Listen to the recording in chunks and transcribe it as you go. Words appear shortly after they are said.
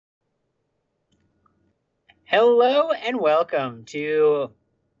Hello and welcome to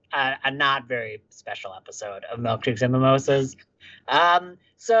a not very special episode of Milkshakes and Mimosas.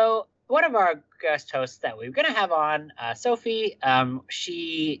 So one of our guest hosts that we were going to have on, Sophie,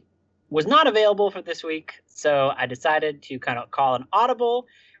 she was not available for this week, so I decided to kind of call an audible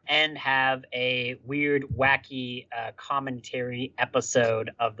and have a weird, wacky commentary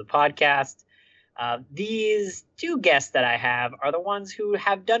episode of the podcast. These two guests that I have are the ones who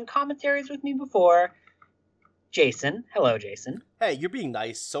have done commentaries with me before. Jason. Hello, Jason. Hey, you're being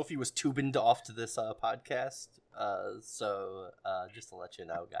nice. Sophie was tubing off to this podcast. So just to let you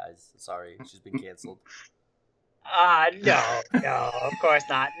know, guys. Sorry, she's been canceled. No, of course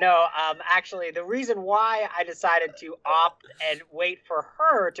not. No, actually, the reason why I decided to opt and wait for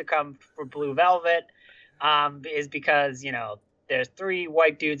her to come for Blue Velvet is because, there's three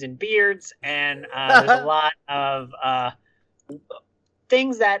white dudes in beards, and there's a lot of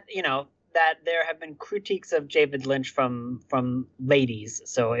things that, that there have been critiques of David Lynch from ladies,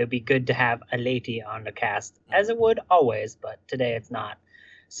 so it would be good to have a lady on the cast, as it would always, but today it's not.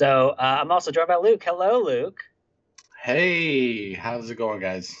 So I'm also joined by Luke. Hello, Luke. Hey, how's it going,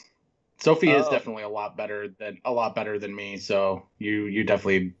 guys? Sophie is definitely a lot better than me, so you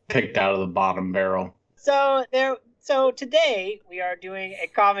definitely picked out of the bottom barrel. So today we are doing a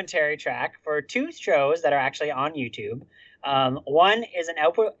commentary track for two shows that are actually on YouTube. One is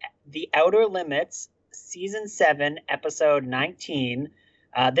The Outer Limits, Season 7, Episode 19.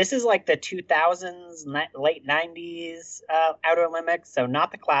 This is like the 2000s, late 90s Outer Limits, so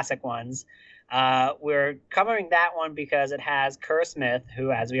not the classic ones. We're covering that one because it has Kerr Smith,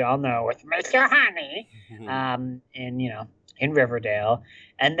 who, as we all know, with Mr. Honey, in Riverdale.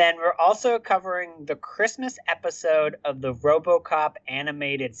 And then we're also covering the Christmas episode of the RoboCop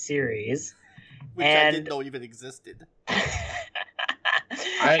animated series. Which I didn't know even existed.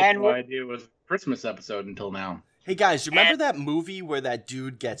 I had no idea it was a Christmas episode until now. Hey guys, remember that movie where that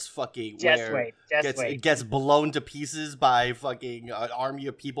dude gets fucking gets blown to pieces by fucking an army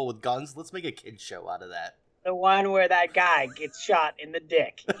of people with guns? Let's make a kid's show out of that. The one where that guy gets shot in the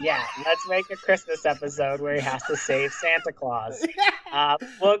dick. Yeah, let's make a Christmas episode where he has to save Santa Claus.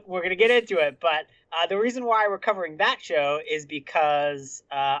 Look, we're gonna get into it, but the reason why we're covering that show is because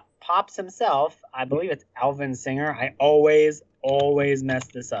Pops himself, I believe it's Alvin Singer. I always mess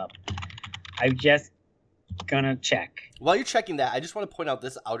this up. I'm just gonna check. While you're checking that, I just want to point out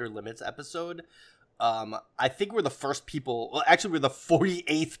this Outer Limits episode. I think we're the first people. Well, actually, we're the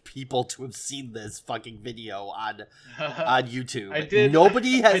 48th people to have seen this fucking video on YouTube.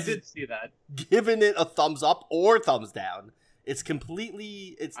 Nobody has I did see that. Given it a thumbs up or thumbs down. It's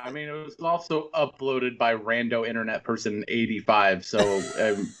completely. I mean, it was also uploaded by Rando Internet Person 85, so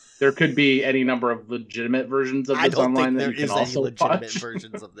there could be any number of legitimate versions of this online that you can also legitimate watch.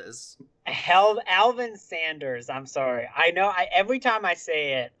 Versions of this. Alvin Sanders. I'm sorry. I know. Every time I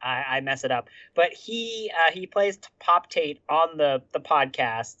say it, I mess it up. But he plays Pop Tate on the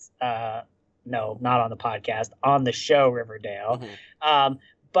podcast. No, not on the podcast. On the show Riverdale. Mm-hmm.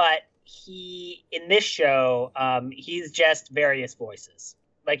 But he in this show, he's just various voices.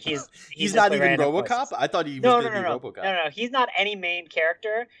 Like he's not even RoboCop. Voices. I thought he was going to be RoboCop. No, he's not any main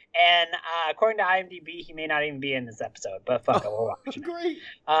character. And according to IMDb, he may not even be in this episode. But fuck it, we'll watch. Great.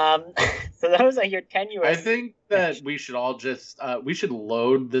 So those are your tenuous. I think that we should all just we should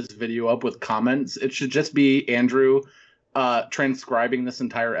load this video up with comments. It should just be Andrew transcribing this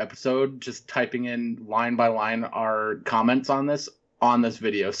entire episode, just typing in line by line our comments on this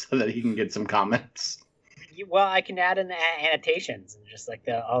video so that he can get some comments. Well, I can add in the annotations and just like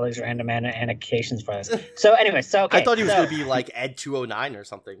all these random annotations for us. So anyway, okay. I thought he was going to be like Ed 209 or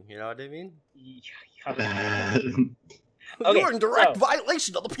something. You know what I mean? You're in direct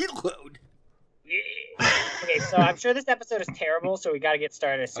violation of the penal code. Okay, so I'm sure this episode is terrible, so we got to get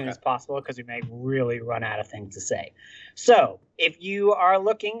started as soon as possible because we may really run out of things to say. So if you are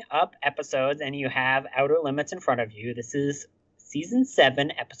looking up episodes and you have Outer Limits in front of you, this is Season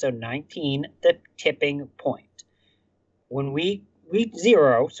 7, Episode 19, The Tipping Point. When we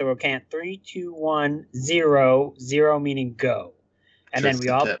zero, so we'll count 3, 2, 1, 0, 0 meaning go. And just then we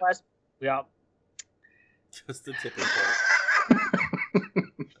all press, just the tipping point.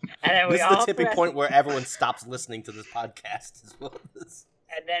 And then this is the tipping point where everyone stops listening to this podcast as well.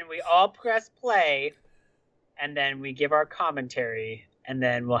 And then we all press play, and then we give our commentary, and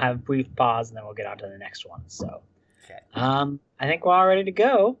then we'll have a brief pause, and then we'll get on to the next one. So, okay. I think we're all ready to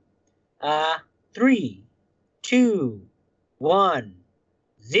go. 3, 2, 1,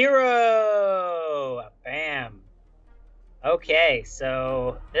 0. Bam. Okay,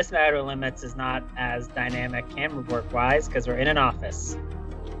 so this Outer Limits is not as dynamic camera work-wise because we're in an office.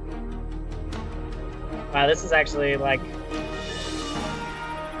 Wow, this is actually like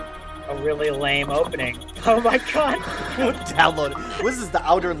a really lame opening. Oh my god! Download it. What is this, the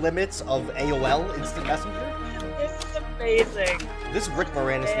outer limits of AOL Instant Messenger? This is amazing. This Rick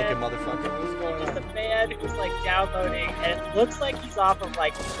Moranis looking motherfucker. What's going He's on? the man who's like downloading, and it looks like he's off of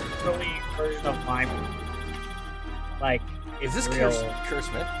like an early version of Mime. Like, Is this real. Kerr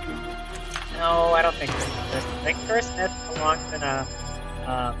Smith? No, I don't think so. I think Kerr Smith belongs in a.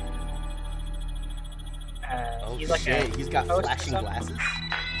 Oh He's like shit, he's got host or flashing something. glasses.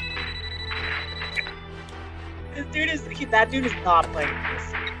 That dude is not playing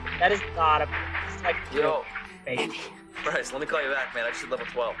this. That is not a. It's like Yo, fake. Bryce, let me call you back, man. I just did level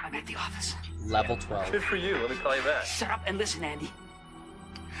 12. I'm at the office. Level 12. Good for you. Let me call you back. Shut up and listen, Andy.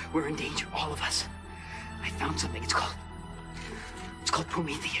 We're in danger, all of us. I found something. It's called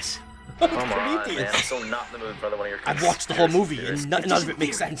Prometheus. Come on, man. Prometheus. I'm so not in the mood for one of your I've watched the whole movie conspiracy and none It's of it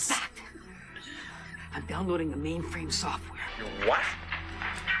makes theory, sense. fact. I'm downloading the mainframe software. theories. What?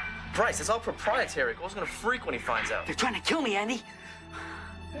 Bryce, it's all proprietary. Go's gonna freak when he finds out. They're trying to kill me, Andy.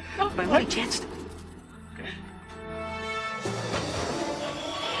 It's my only chance to...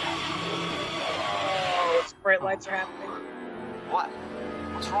 Oh, sprite lights are happening. What?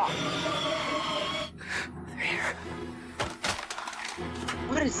 What's wrong? They're here.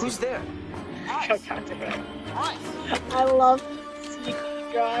 What is Who's there? Oh, God damn it. Bryce! I love CD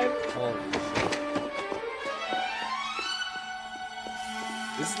drive. Holy shit.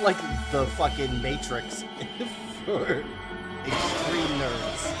 This is like the fucking Matrix for extreme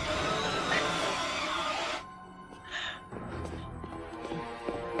nerds.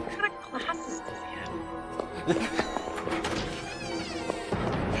 What kind of glasses does he have?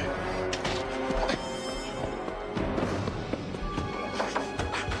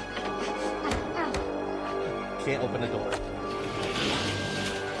 Can't open a door. What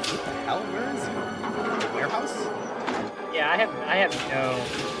the hell? Where is he? Warehouse? Yeah, I have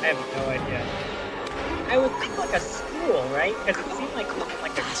no idea. I would think like a school, right? Because it seemed like a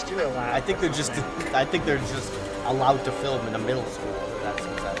computer lab. I think or they're just something. I think they're just allowed to film in a middle school. That's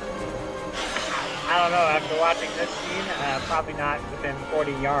what's happening. I don't know. After watching this scene, probably not within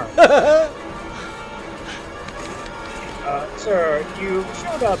 40 yards. Sir, you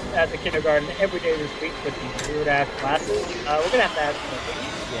showed up at the kindergarten every day this week with these weird-ass glasses. We're gonna have to ask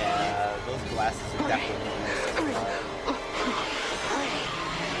you. Yeah, those glasses are definitely.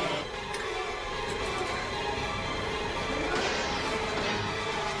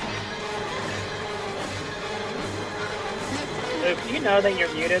 Luke, do you know that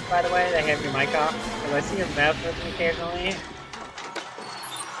you're muted, by the way? They have your mic off? Because I see your mouth moving occasionally.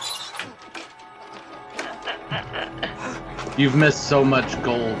 You've missed so much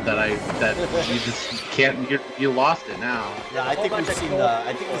gold that you just can't. You lost it now. Yeah, I whole think we've bunch of seen gold.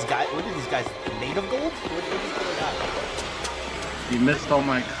 I think these guys. What are these guys made of gold? What is going on? You missed all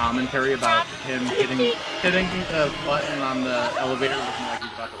my commentary about him hitting the button on the elevator looking like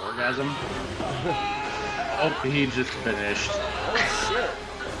he's about to orgasm. Oh, he just finished. Oh shit!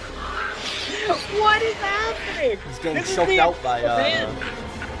 What is happening? He's getting This is choked the out by man.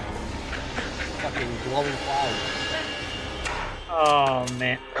 fucking glowing cloud. Oh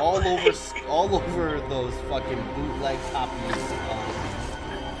man. All over those fucking bootleg copies of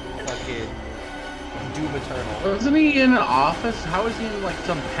fucking Doom Eternal. Wasn't he in an office? How is he in like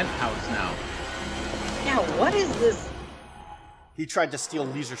some penthouse now? Yeah, what is this? He tried to steal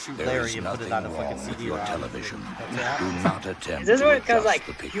Leisure Suit There Larry is and put it nothing on a fucking wrong with CD your ROM. television. That's Do it. not attempt Is this to what it comes adjust like?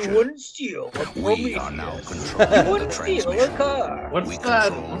 the You picture. wouldn't steal a We are now Prometheus. controlling You the wouldn't steal a transmission. car. What's We that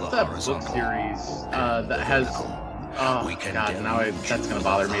control the book horizontal. series that has? Oh We can god, now delve that's gonna into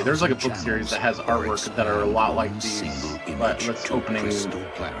bother me. There's like a book channels series that has or artwork that are a lot like these, single but image let's to opening crystal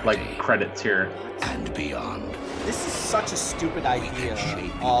clarity like credits here. and beyond. This is such a stupid idea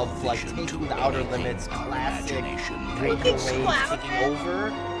of like taking the Outer Limits classic radio waves taking over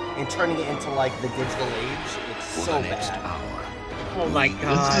and turning it into like the digital age. It's For so the next bad. hour, Oh my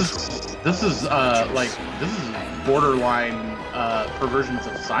god. This is borderline perversions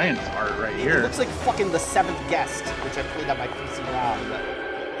of science art right It here. looks like fucking The Seventh Guest, which I played on my PC-ROM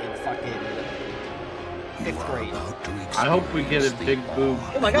in fucking 5th grade. I hope we get a big boob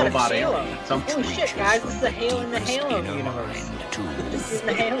Oh my god, it's robot Halo. alien. Some Holy shit, guys, this is the Halo in the Halo universe. This is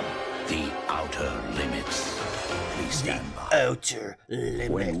the Halo. The outer limits. Please stand by. Outer Limits.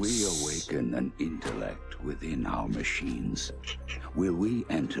 When we awaken an intellect within our machines, will we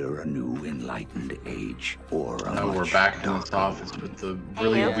enter a new enlightened age or a Now we're much back in this darker office one? with the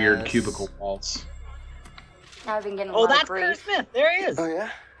really Yes. weird cubicle walls. I've been getting a Oh, lot that's of Kerr grief. Smith. There he is. Oh yeah?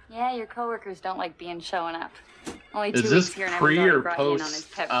 Yeah, your coworkers don't like being showing up. Only 2 Is weeks this here and pre everyone's or already brought you in on post his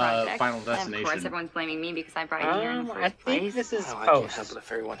pet project. Final And of course, Destination? everyone's blaming me because I brought you here in the I first think place. this is Oh, I can't help post. it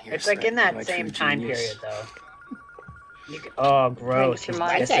if everyone here It's is like in that my same true time genius. period, though. Oh, gross. Your He's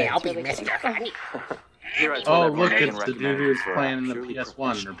mind missing. is really getting funny. Here, I told Oh, everyone look, I can it's the recommend dude who's for, playing in the purely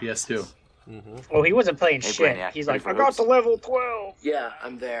PS1 or PS2. Oh, he wasn't playing Hey, shit. Brainiac, He's ready like, for I got hoops? to level 12. Yeah,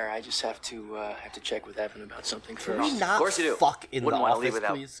 I'm there. I just have to check with Evan about something Can first. we not course you do. fuck in Wouldn't the wanna office, leave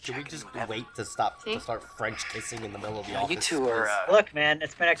without please? Can we checking just with Evan. wait to stop See? to start French kissing in the middle of the You office? two are. please? Look, man,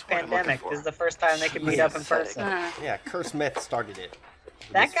 it's been a what I'm looking pandemic. for. This is the first time they can meet up in Pathetic. person. Yeah, Kerr Smith started it.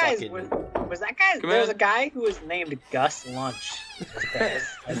 That This guy fucking- was that guy. Come There was a in. guy who was named Gus Lunch.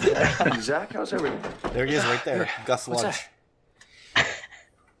 Zach, how's everything? There he is, right there, Gus What's Lunch.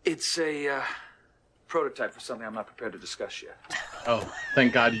 It's a prototype for something I'm not prepared to discuss yet. Oh,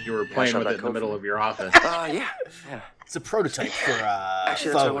 thank God you were playing shot with that it in the code middle for of your office. Yeah. It's a prototype for Actually, that's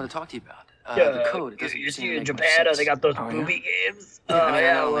what I phone. want to talk to you about. The code. It doesn't You seem see to in make much Japan, sense. they got those Oh, yeah? booby games. I Oh mean, I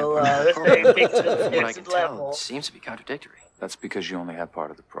yeah, know well, they're this program, thing takes but it to the from what I next can tell, level. it seems to be contradictory. That's because you only have part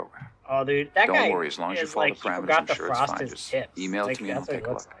of the program. Oh, dude, that Don't guy worry, as long as you is follow like, the he parameters, forgot I'm to sure it's frost fine. his Just tips. email it Like, to me and that's I'll what take he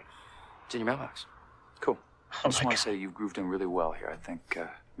a looks look. like. It's in your mailbox. Cool. Oh I just my want to God. say you've grooved in really well here. I think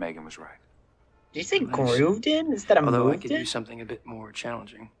Megan was right. Did you say Nice. grooved in instead of Although I moved could in? do something a bit more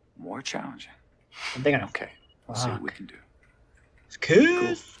challenging. More challenging. I'm thinking of Okay. We'll see what we can do.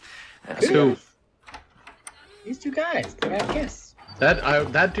 kiss. That's Cool. These two guys, they got a kiss.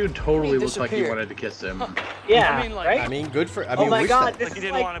 That dude totally He looked like he disappeared. wanted to kiss him. Yeah, I mean, like- right? I mean, good for. I Oh mean, my wish God, that- this Like he is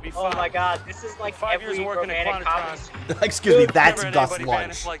didn't like, wanna be oh found. my God, this is like 5 every years working at romantic Quantitrons. comedy. Excuse me, that's Never Gus anybody Lunch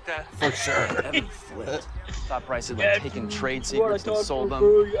vanished like that. for sure. Evan flipped. Thought Bryce had Yeah, like taken trade you secrets wanna and talk sold to a them.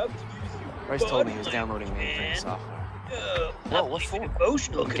 girl, you have to use your Bryce told me he was body, downloading mainframe man. software. Well, what for?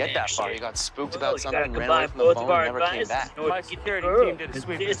 Emotional Didn't get that far. He connection. got spooked Well, about you something, gotta ran away combine from the both phone, of our and never came advices. back. Know what My to get security the girl. team did a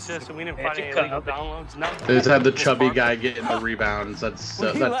sweep of the This system. We didn't magic find any illegal company. downloads. No. They just had the Just chubby fun. guy getting the rebounds. That's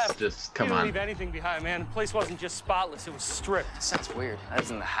When he that's left, just he come didn't leave on. anything behind, man. The place wasn't just spotless; it was stripped. That's weird. That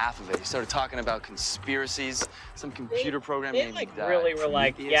isn't the half of it. He started talking about conspiracies, some computer program They named like really were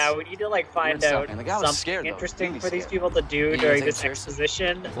like, Prometheus. yeah, we need to like find Weird stuff, out man. The guy was something scared, though. interesting Really for these scared. people to do You during take this it seriously?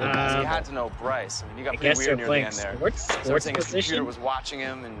 exposition. So you had to know Bryce. I mean, you got I pretty guess weird they're near the playing end there. sports Started saying his computer position. was watching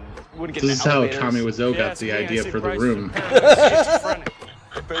him and wouldn't get This in is the how elevators. Tommy Wiseau Yeah, got it's the me. I idea see for the Bryce room. in Paradise. Schizophrenic.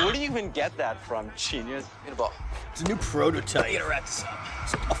 But where do you even get that from, genius? In a ball. It's a new prototype. It's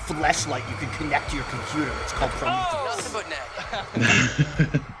a flashlight you can connect to your computer. It's called Prometheus. Nothing but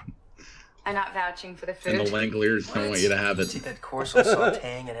net. I'm not vouching for the food. And the Langoliers don't want you to have See it. that course on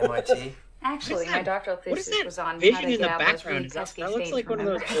sauteing at MIT? Actually, my doctoral What is thesis that was on how vision to in the get out those background? really Is that, pesky that looks stains like one of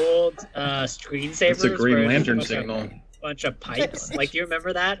from those memory. old screensavers. It's a Green where Lantern there's, like, signal. a bunch of pipes. Like, do you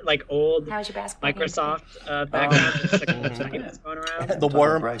remember that? Like old How was your basketball game Microsoft background. Just like little pipes going around. The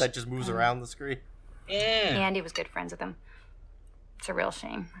worm Bryce. that just moves around the screen. Yeah. Andy was good friends with him. It's a real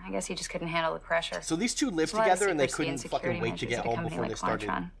shame. I guess he just couldn't handle the pressure. So these two lived There's a lot of together and they secrecy and couldn't fucking security wait to measures get at a home company before like they started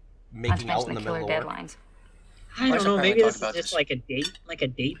Quantron. making Not out to in the mention the middle killer of work. deadlines. I Bryce don't know. apparently Maybe talked this is about just this like a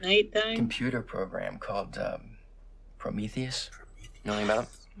date night thing. Computer program called Prometheus. You know anything about it?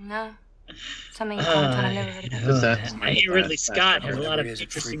 No. Something in Quantitrон I've never heard of. Just ask I hate Ridley Fast Scott Forward. has a lot of Whatever it is, it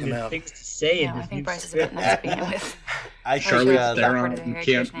interesting freaked him out. things to say. No, in I his think new Bryce is a script. bit nice to begin with. I Charlize think, Charlotte Theron Very can't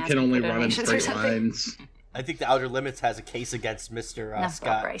Krishna can only asked run in donations or straight something. lines. I think the Outer Limits has a case against Mr. Enough about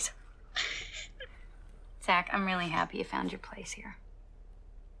Scott. Bryce. Zach, I'm really happy you found your place here.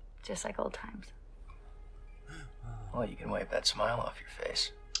 Just like old times. Well, you can wipe that smile off your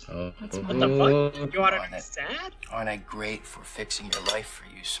face. Oh, What's What the fuck? You want to Come on, be then. sad? Aren't I great for fixing your life for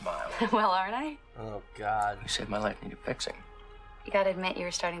you, Smile? Well, aren't I? Oh God. You said my life needed fixing. You gotta admit you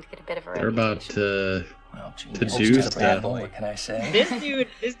were starting to get a bit of a they're about reputation. to. Well, To genius. do Just a bad stuff. boy, what can I say? This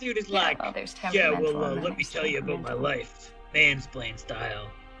dude is like, well, there's yeah, temperamental well, and let me there's tell you about my temperamental. life, mansplain style.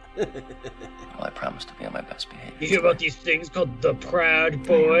 Well, I promise to be on my best behavior. You hear about these things called the Proud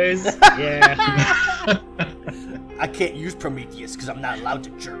Boys? Yeah. I can't use Prometheus because I'm not allowed to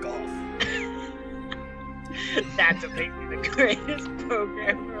jerk off. That's what makes me the greatest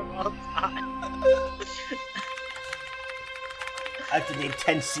programmer of all time. I have to name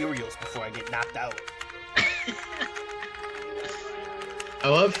 10 cereals before I get knocked out. I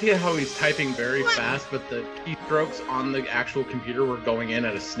love how he's typing very fast, but the keystrokes on the actual computer were going in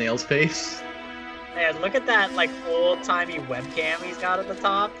at a snail's pace. Man, look at that like old timey webcam he's got at the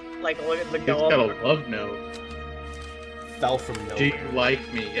top. Like look at the He's got a love note. Fell from Do nowhere. you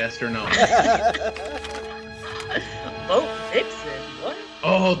like me? Yes or no? Vote Vixen. What?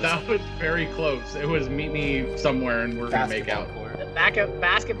 Oh, that was very close. It was meet me somewhere and we're gonna make out. Basketball court. The back of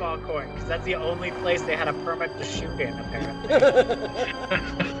basketball court, because that's the only place they had a permit to shoot in, apparently.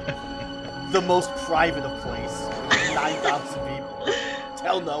 the most private of place. 9,000 people.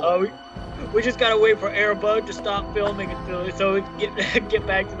 Tell no one. We just gotta wait for Airbud to stop filming until so we can get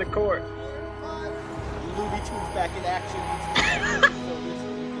back to the court. Looney Tunes back in action.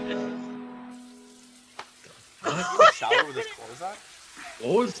 Shower with his clothes on?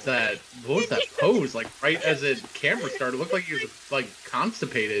 What was that pose? Like right as the camera started, it looked like he was like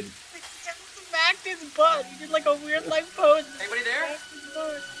constipated. Just smacked his butt. He did like a weird like pose. Anybody there?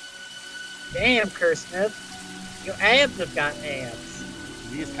 Damn, Smith. Your abs have got abs.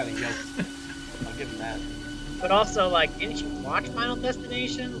 He is kind of yoked. I'll give him that. But also, like, didn't you watch Final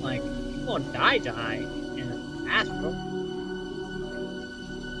Destination? Like, people die in an astral.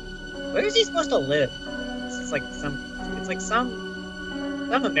 Where is he supposed to live? It's like some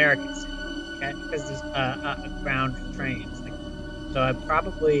American city, okay? Because there's ground trains. Like, so I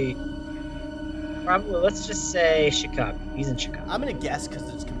probably let's just say Chicago. He's in Chicago. I'm gonna guess because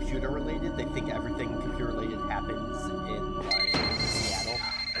it's computer related. They think everything computer related happens in like Seattle,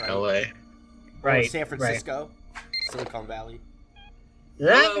 right? LA, right? Or San Francisco, right. Silicon Valley.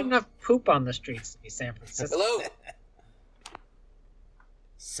 There's not enough poop on the streets to be San Francisco. Hello.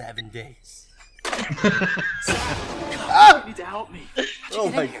 7 days. You need to help me. Oh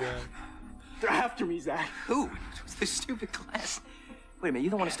my god. They're after me, Zach. Who? What's this stupid class? Wait a minute,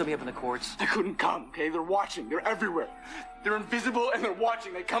 you don't want to still be up in the courts? They couldn't come, okay? They're watching. They're everywhere. They're invisible and they're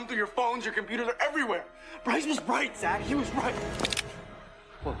watching. They come through your phones, your computers. They're everywhere. Bryce was right, Zach. He was right.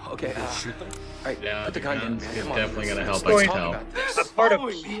 Well, okay. Shoot them? All right, yeah, put the gun down. It's definitely gonna help. I can tell. A part of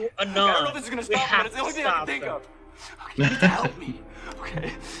me. I don't know if this is gonna we stop, have but it's the only thing I can think of. Okay, you need to help me,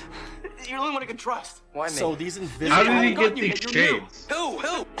 okay? You're the only one I can trust. Why me? So these invisible. How did he get these shades? Who?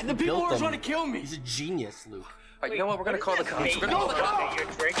 The people who are trying to kill me. He's a genius, Luke. All right, you know what? We're gonna call the cops. We're gonna call the cops. That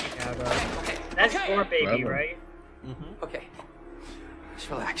you're drinking out of. That's your baby, right? Mm-hmm. Okay. Just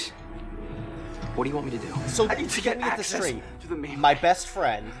relax. What do you want me to do? So to get me this straight, my best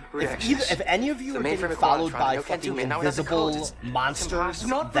friend, if any of you are getting followed by fucking invisible monsters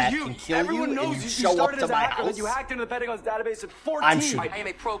that can kill you and you show up to my house, you hacked into the Pentagon's database at 14. I'm shooting. I am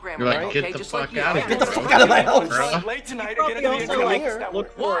a programmer. You're like, get the fuck out of here. Get the fuck out of my house. Late tonight,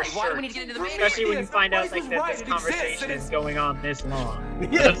 look for a shirt. Why do we need to get into the Especially when you find out like that this conversation is going on this long.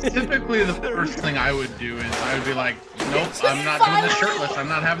 That's typically the first thing I would do is I would be like, nope, I'm not doing this shirtless. I'm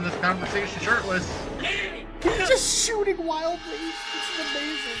not having this conversation shirtless. He's just shooting wildly. This is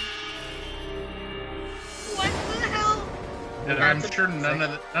amazing. What the hell? And I'm sure none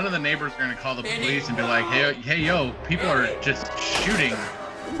of the neighbors are gonna call the police and be like, hey, yo, people are just shooting.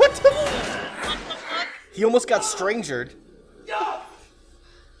 What the fuck? He almost got strangered.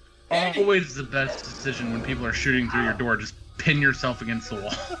 Always the best decision when people are shooting through your door. Just pin yourself against the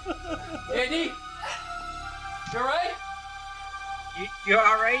wall. Andy, you alright? You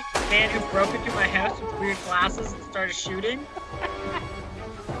alright? Man who broke into my house with weird glasses and started shooting?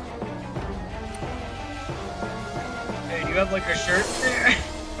 Hey, do you have like a shirt there?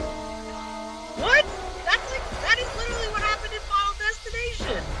 What? That is literally what happened in Final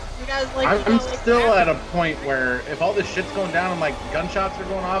Destination. You guys like. I'm still at a point where if all this shit's going down and like gunshots are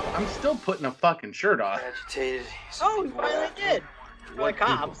going off, I'm still putting a fucking shirt on. Agitated. Oh, he finally did. What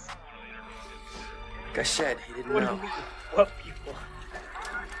cops? Like I said, he didn't What know. do you mean? What people?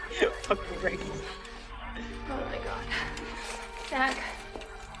 Fucking racist. Oh my god. Zach.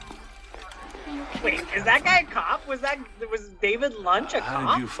 Wait, is that guy a cop? Was David Lunch a cop?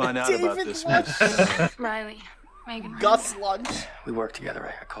 How did you find out about this Lunch? mess? Riley. Megan. Gus Lunch. We worked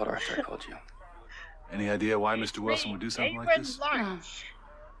together. I called her after I called you. Any idea why Mr. Wilson would do something like this? Lunch.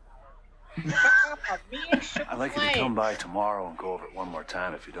 I'd like you to come by tomorrow and go over it one more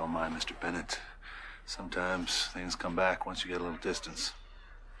time if you don't mind, Mr. Bennett. Sometimes things come back once you get a little distance.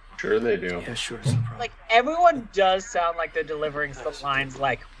 Sure they do. Yeah, sure. It's no problem. Like, everyone does sound like they're delivering some lines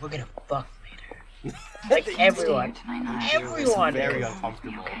like, we're gonna fuck later. Like, everyone. Everyone. Very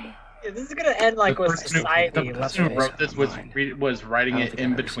uncomfortable. This is gonna end like with society. The person who wrote this was writing it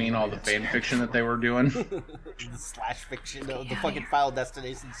in between all the fan fiction that they were doing. The slash fiction, the fucking Final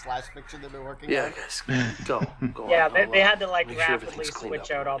Destination slash fiction they've been working on. Yeah, guys, go. Yeah, on. they had to like make sure rapidly everything's cleaned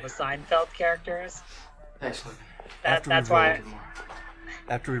switch up. out all the Seinfeld characters. Thanks, Luke. That's why.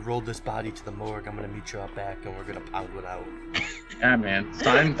 After we rolled this body to the morgue, I'm gonna meet you out back and we're gonna pound it out. Yeah, man.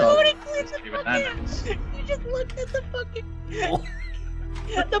 Seinfeld. You just looked at the fucking.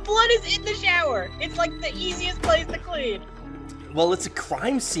 The blood is in the shower. It's like the easiest place to clean. Well, it's a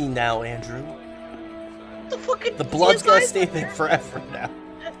crime scene now, Andrew. The blood's gonna stay there forever now.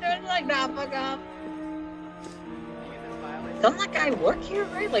 They're like, nah, fuck off. doesn't that guy work here,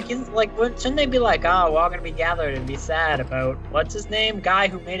 right? Like, shouldn't they be like, oh, we're all gonna be gathered and be sad about what's his name, guy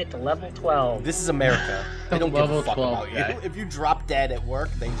who made it to level 12? This is America. They don't give a fuck about guy. you. If you drop dead at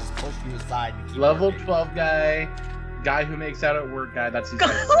work, they just push you aside and keep level working. 12 guy who makes out at work guy. That's his Wait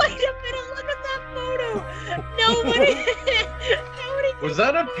a minute, look at that photo. Nobody. Was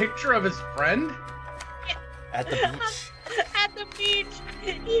that a picture of his friend? At the beach. At the beach.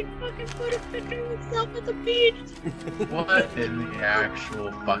 He fucking put a picture of himself at the beach. What in the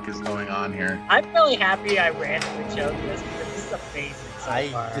actual fuck is going on here? I'm really happy I randomly chose this because this is amazing so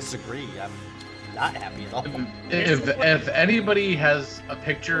far. I disagree. I'm not happy at all. If anybody has a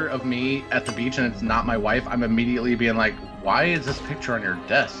picture of me at the beach and it's not my wife, I'm immediately being like, why is this picture on your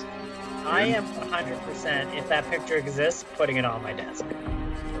desk? I am 100%, if that picture exists, putting it on my desk.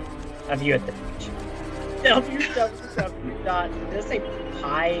 Of you at the beach. www. Does it say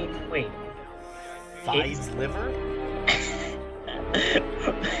pie? Wait. Pies liver?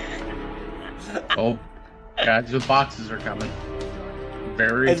 Oh, God, the boxes are coming.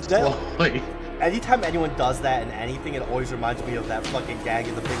 Very slowly. Anytime anyone does that in anything, it always reminds me of that fucking gag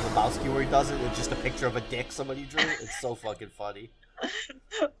in The Big Lebowski where he does it. It's just a picture of a dick somebody drew. It's so fucking funny.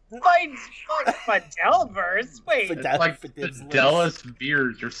 Fidelverse? Wait. It's like Fidelis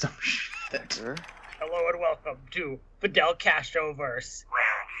Beers or some shit. Hello and welcome to Fidel Castroverse,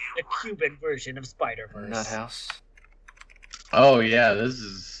 the Cuban version of Spider-Verse. Nut house. Oh yeah, this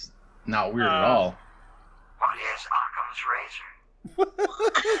is not weird at all. What is Occam's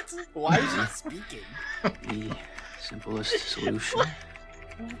razor? Why is he speaking? The simplest solution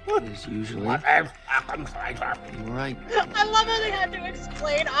is usually... What is Occam's razor? You're right. I love how they had to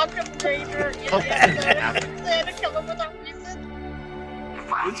explain Occam's razor and come up with a reason.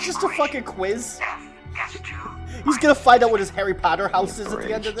 It's just a fucking quiz. He's gonna find out what his Harry Potter house is at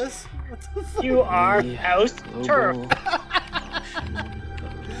the end of this. What the fuck? You are House Turf.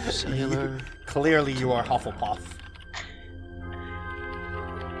 Cellular. Clearly you are Hufflepuff.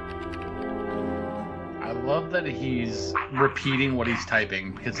 I love that he's repeating what he's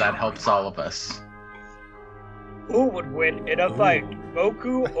typing because that helps all of us. Who would win in a fight,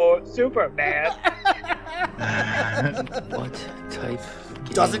 Goku or Superman? What type?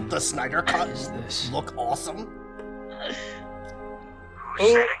 Doesn't the Snyder Cut is this? Look awesome?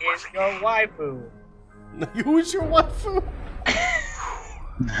 Who is your waifu? Who is your waifu?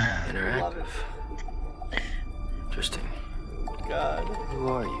 Interactive. Interesting. God. Who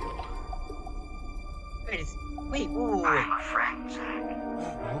are you? Wait, ooh. I'm a friend, Zach.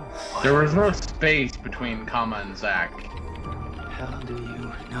 There was no space between comma and Zach. How do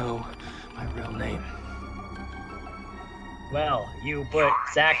you know my real name? Well, you put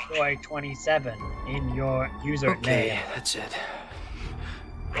Zachboy27 in your username. Okay, that's it.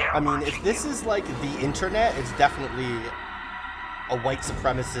 I mean, if this is like the internet, it's definitely a white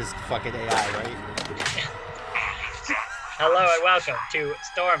supremacist fucking AI, right? Hello and welcome to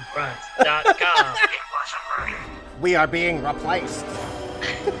Stormfront.com. We are being replaced.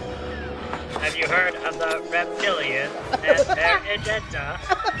 Have you heard of the reptilian and their agenda?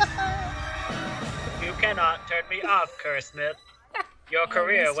 You cannot turn me off, Cursmith. Your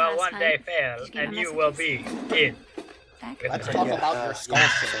career will one day fail, and you will be in. Let's talk about your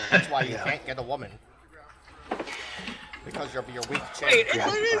scholarship. That's why you can't get a woman. Because of your weak chin. Wait,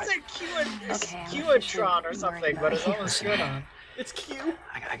 it's a Q-Tron or something, but it's almost good on. It's Q.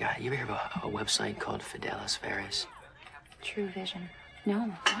 I got it. You ever hear of a website called Fidelis Veris? True Vision. No,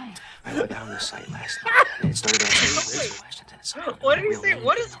 why? I went down the site last night, and it started answering questions. What did he say?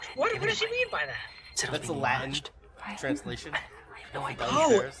 What does she mean by that? That's a Latin translation. No idea.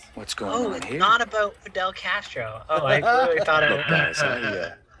 Oh, what's going on it's here? not about Fidel Castro. Oh, I really thought it Look, was.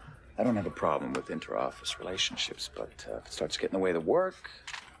 guys, I don't have a problem with inter-office relationships, but if it starts getting in the way of the work,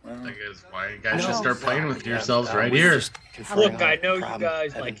 well, I guess why you guys should start playing with yourselves right here. Look, I know you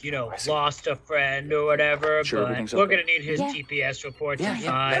guys, lost a friend or whatever, Sure, but everything's we're okay. gonna need his TPS reports Yeah, in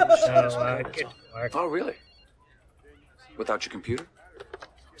yeah. time, so get to work. Oh, really? Without your computer?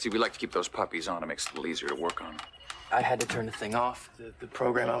 See, we like to keep those puppies on. It makes it a little easier to work on. I had to turn the thing off. The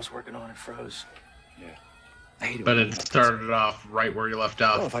program I was working on, it froze. Yeah. I hate it But when it that started off right where you left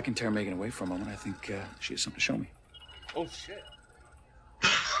happens. Well, off. if I can tear Megan away for a moment, I think she has something to show me. Oh shit.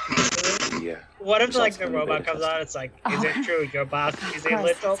 Yeah. What if Results the from the robot beta comes test. on? It's like, is it true your boss is a course,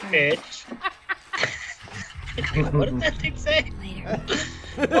 little that's right. bitch? What did that thing say?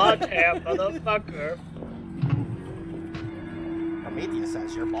 Blonde hair, motherfucker. Prometheus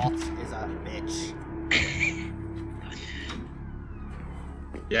says your boss is a bitch.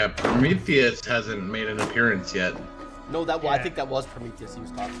 Yeah, Prometheus hasn't made an appearance yet. No, I think that was Prometheus he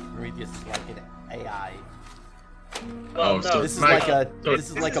was talking. Prometheus is like an AI. Well, no, this is like a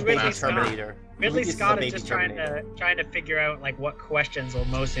baby Ridley Terminator. Ridley Prometheus Scott a is baby just Terminator. trying to figure out like what questions will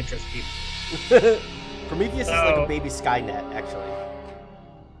most interest people. Prometheus is like a baby Skynet, actually.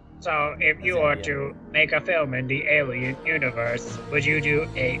 So, if you were to make a film in the Alien universe, would you do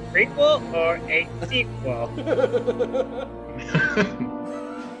a prequel or a sequel?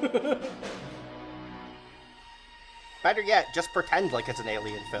 Better yet, just pretend like it's an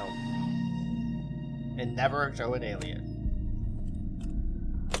alien film. And never show an alien.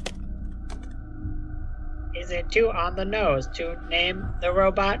 Is it too on the nose to name the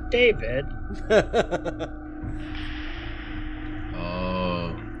robot David?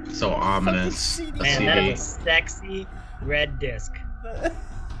 Oh, so ominous. A Man, CD. that is a sexy red disc.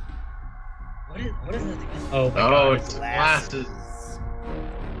 What is the thing? Oh my god. It's glasses.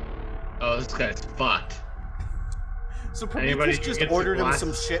 Oh, this guy's fucked. So Prometheus just ordered him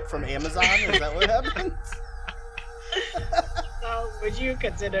some shit from Amazon? Is that what happened? So, would you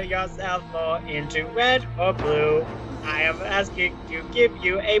consider yourself more into red or blue? I am asking to give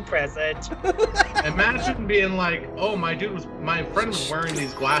you a present. Imagine being like, oh, my friend was wearing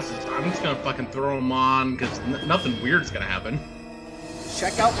these glasses. I'm just gonna fucking throw them on because nothing weird's gonna happen.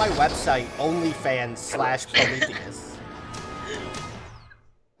 Check out my website, OnlyFans/Prometheus.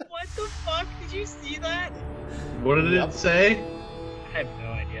 What the fuck? Did you see that? What did it say? I have no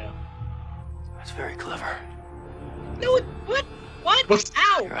idea. That's very clever. No, what? What?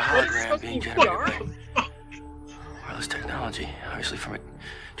 Ow! You're a What is hologram supposed being to be generated dark? by wireless technology, obviously from a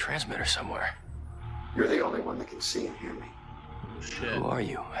transmitter somewhere. You're the only one that can see and hear me. Shit. Who are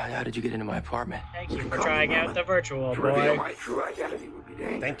you? How did you get into my apartment? Thank you for trying out the virtual, To reveal boy. my true identity would be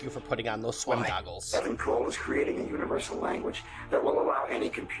dangerous. Thank you for putting on those swim goggles. Evan Cole is creating a universal language that will allow any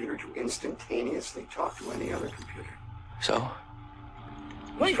computer to instantaneously talk to any other computer. So?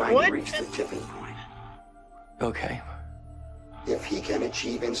 He's trying to reach the tipping point. Okay. If he can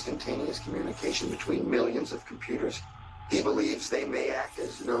achieve instantaneous communication between millions of computers, he believes they may act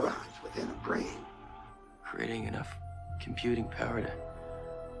as neurons within a brain. Creating enough computing power to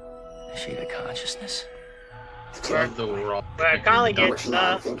initiate a consciousness? We're calling it Which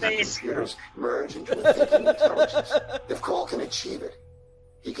now the thinking space. computers merge into a thinking intelligence. If Cole can achieve it,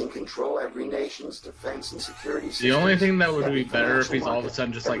 he can control every nation's defense and security system. The only thing that would be better if he's all of a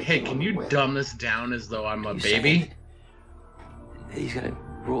sudden just like, hey, can you dumb this down as though I'm a baby? He's gonna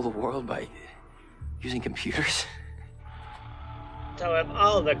rule the world by using computers? So if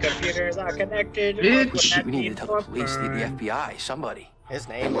all the computers are connected, what would that We need mean to tell for the police, the Fern? FBI, somebody. His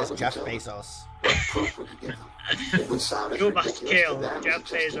name is Jeff Bezos. You must kill Jeff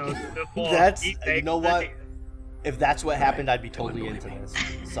Bezos before That's, he you makes know the what? deal. If that's what happened, I'd be totally into this.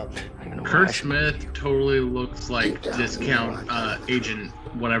 Suddenly. Kurt Smith totally looks like discount agent,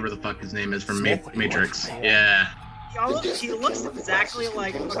 whatever the fuck his name is from Matrix. Yeah. He looks exactly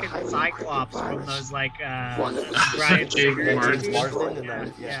like fucking Cyclops from those like Brian Singer James movies. Marsden and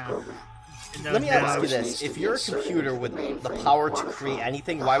that, Yeah. Let me ask you this. If you're a computer with the power to create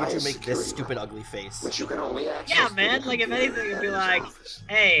anything, why would you make this stupid ugly face? Yeah, man. Like if anything, it'd be like,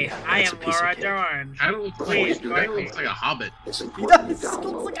 "Hey, I am Laura Dern. Please join me." looks like a hobbit. He does. It doesn't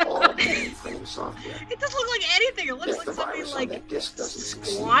look like anything. It looks like somebody like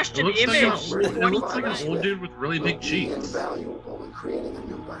squashed an image. It looks like an old dude with really big cheeks. Looks Are like you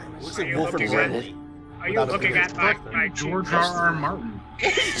Wilford looking at- Brimley. Are you looking at my George R.R. Martin.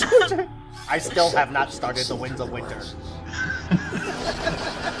 I still have not started The Winds of Winter.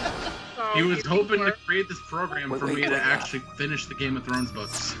 He was hoping to create this program for me to actually finish the Game of Thrones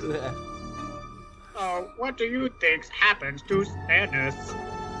books. Oh, what do you think happens to Stannis?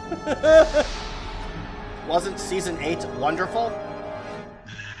 Wasn't season 8 wonderful?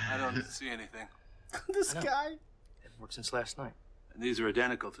 I don't see anything. This guy? It worked since last night. And these are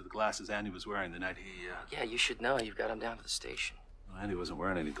identical to the glasses Andy was wearing the night he, Yeah, you should know. You've got him down to the station. Well, Andy wasn't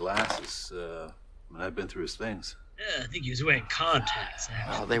wearing any glasses. I mean, I've been through his things. I think he was wearing contacts.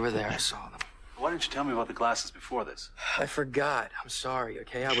 Oh, they were there. I saw them. Why didn't you tell me about the glasses before this? I forgot. I'm sorry,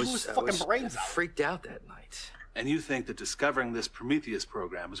 okay? I Blew his was fucking brains out. freaked out that night. And you think that discovering this Prometheus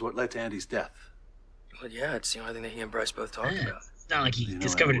program is what led to Andy's death? Well, yeah, it's the only thing that he and Bryce both talked about. It's not like he You know,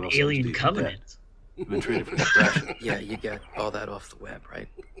 discovered Andy an Wilson was alien deep in covenant. You've been treated for depression. Yeah, you got all that off the web, right?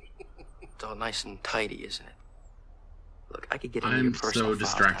 It's all nice and tidy, isn't it? Look, I could get into your I'm personal so files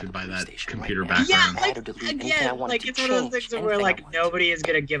distracted down by at the that police station computer right now. background. Yeah, Add or delete anything I again, wanted like to it's one of those change, things where anything I like wanted. nobody is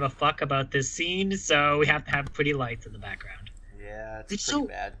gonna give a fuck about this scene, so we have to have pretty lights in the background. Yeah, It's it's so-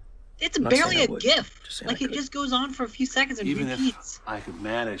 pretty bad. It's I'm not barely saying a I would. GIF. Just saying Like I it could. just goes on for a few seconds and Even repeats. if I could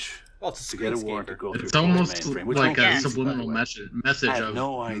manage Well, it's a to get a warrant to screensaver. go through It's Cole's almost mainframe, which like I a can use, by the subliminal way. message I have of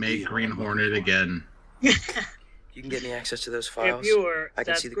no idea make what Green I'm looking Hornet for. again. You can get me access to those files. If you were I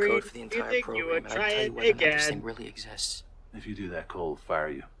can see the code for the you entire think program. you would And I try can tell it you whether or not this again. thing really exists. If you do that, Cole will fire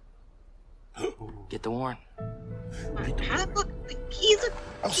you. Get the warrant. How the fuck? He's a.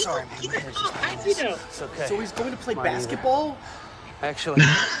 I'm sorry, man. He's My a. head's Oh, just I see now. It's okay. So he's going to play Mine either. basketball? Actually,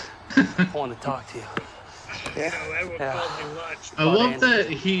 I want to talk to you. Yeah. Yeah. I love that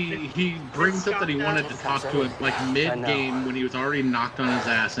he brings up that he wanted to talk to it like mid-game when he was already knocked on his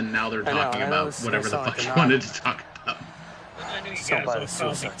ass, and now they're talking about whatever the fuck he wanted to talk about. I knew you Something guys about would the call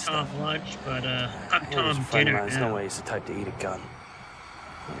me suicide Tom Lunch, but I'm He was a Tom friend of Dinner mine. There's no now. way he's the type to eat a gun.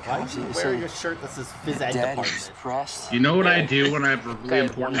 Why are you wearing a shirt that says phys ed department? You know what I do when I have a really Guy had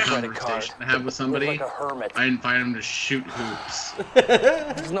important one credit conversation card. to have with somebody? Looked like a hermit. I invite him to shoot hoops.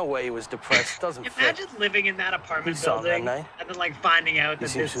 There's no way he was depressed. Doesn't fit. Imagine living in that apartment You saw him that building night? and then like finding out He that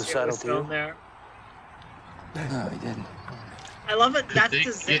seemed this shit suicidal was to you? filmed there. No, he didn't. I love it. That's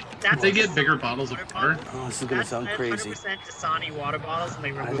Did they get bigger bottles of water? Oh, this is gonna sound crazy. 100% Dasani water bottles, and they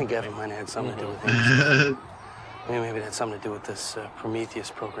I remove think them. Evan might have had something to do with it. Maybe it had something to do with this Prometheus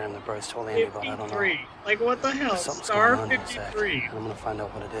program that Bryce told Andy about. I don't know. 53. Like what the hell? Something's Star going on here, Zach, 53. and I'm gonna find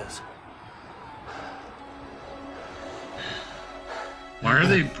out what it is. Why are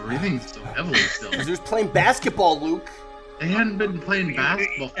they breathing so heavily still? Because he was playing basketball, Luke. They hadn't been playing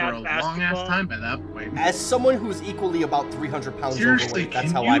basketball for a long ass time by that point. As someone who's equally about 300 pounds Seriously, overweight,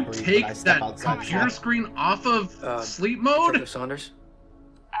 that's can how I you breathe when take I step that outside. computer screen off of sleep mode? Detective Saunders?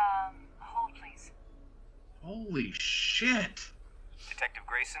 Hold, please. Holy shit. Detective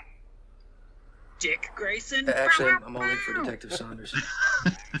Grayson? Dick Grayson? Actually, I'm only for Detective Saunders.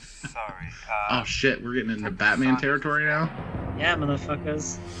 Sorry. Oh shit, we're getting into Batman territory now? Yeah,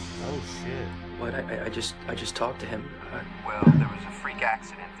 motherfuckers. Oh shit. What? I just talked to him. Well, there was a freak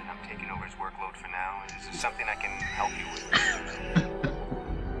accident, and I'm taking over his workload for now. Is there something I can help you with?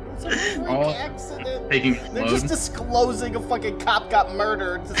 It's a freak accident. Taking They're load. just disclosing a fucking cop got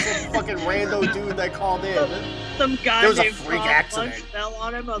murdered to some fucking rando dude that called in. Some guy There was a named freak Tom accident. Lunch fell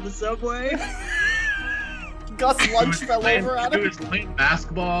on him on the subway. Gus Lunch fell over on He him. was playing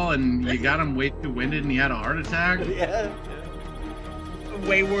basketball and you got him way too winded and he had a heart attack? Yeah.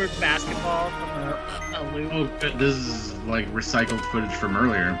 Wayward basketball from a loop. Oh, good. This is like recycled footage from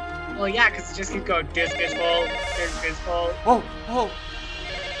earlier. Well, yeah, because it just keeps going disc is full, disc is full. Oh.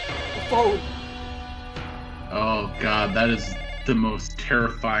 The phone. Oh god, that is the most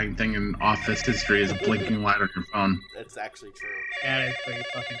terrifying thing in office history is a blinking light on your phone. That's actually true. That is pretty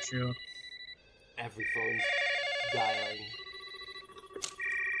fucking true. Every phone's dialing.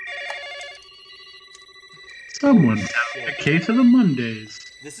 Someone's having a case of the Mondays.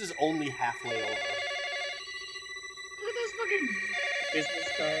 This is only halfway over. Look at those fucking business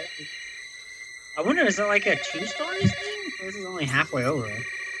cards. I wonder, is it like a 2 stories thing? This is only halfway over.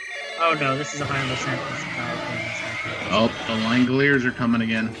 Oh no, this is 100% this entire thing. Oh, the Langoliers are coming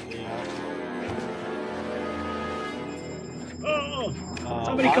again. Oh!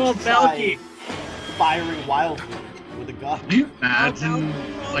 Somebody Watch called try Valky! Firing wildly with a gun. Can you imagine,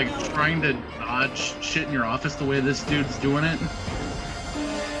 like, trying to dodge shit in your office the way this dude's doing it?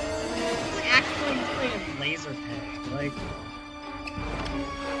 It's like actually playing laser tag. Like,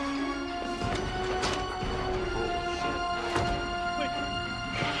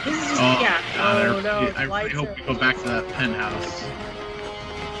 this is just, yeah. Oh no, I really lights hope are- we go back to that penthouse.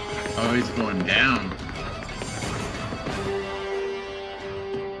 Oh, he's going down.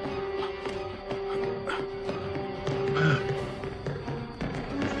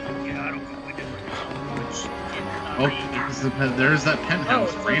 Yeah, I don't go into Oh, there's that Oh,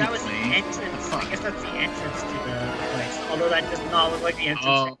 penthouse so right that was the in me. entrance. I guess that's the entrance to the place. Although that does not look like the entrance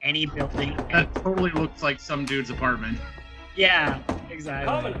Oh. to any building. That totally looks like some dude's apartment. Yeah,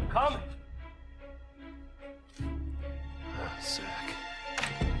 exactly. Coming. Zach.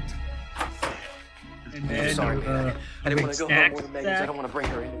 And I'm then, sorry, man. I didn't want to go home snacks, with Megan. I don't want to bring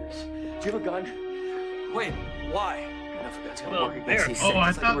her into this. Do you have a gun? Wait, why? Enough of that's Well, gonna work against these Oh, things. I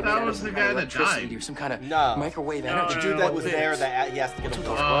It's like thought you were that made out was of the some guy kind of that electricity died. Or some kind of No. microwave No, energy. The dude that was there that he has to get a Oh,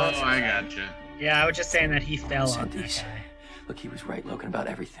 phone. I gotcha. Yeah, I was just saying that he fell on Sent that these. guy. Look, he was right, Logan, about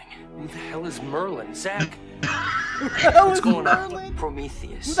everything. Who the hell is Merlin? Zach? Who the hell What's is going on? Merlin?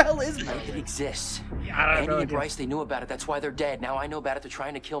 Prometheus. Who the hell is It Merlin? exists. Yeah, I don't Andy know. and Bryce, they knew about it. That's why they're dead. Now I know about it. They're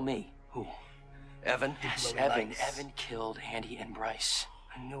trying to kill me. Who? Evan? Yes, Logan Evan. Lights. Evan killed Andy and Bryce.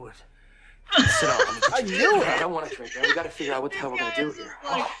 I knew it. Sit down. Let me get I you- knew it. I don't want to drink, man. We got to figure out what the hell we're gonna do here.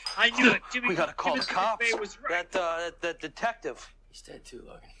 I knew it. Jimmy, We gotta call the Jimmy cops. McVeigh was right. That detective. He's dead too,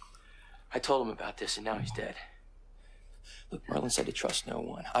 Logan. I told him about this, and now he's dead. Look, Merlin said to trust no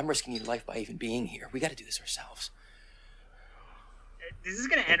one. I'm risking your life by even being here. We got to do this ourselves. this is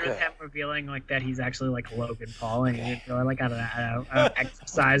gonna end with him revealing like that he's actually like Logan Paul, and he's going like on an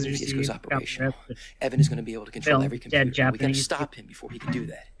exercise routine. Evan is going to be able to control every computer. We got to stop him before he can do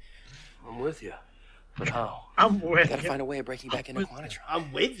that. I'm with you. But how? I'm with you. I got to find a way of breaking back into Quantatron.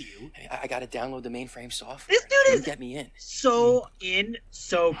 I'm with you. I got to download the mainframe software. This dude is get me in. So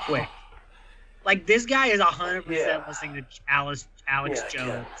quick. Like this guy is 100% listening to Alex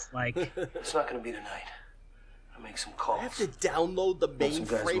Jones. Like it's not going to be tonight. I'll make some calls. I have to download the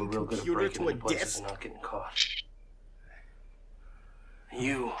mainframe computer to a disk. And not getting caught.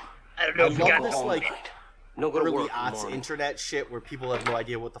 You. I don't know if we got this like literally odds internet shit where people have no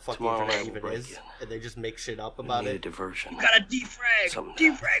idea what the fuck the internet even is, and they just make shit up about it. A diversion. You gotta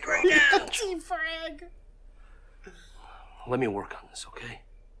defrag right now. Defrag. Let me work on this, okay?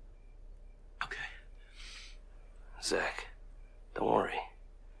 Okay. Zach, don't worry.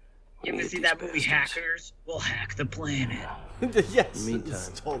 You ever see that movie Hackers? We'll hack the planet. Yes. In the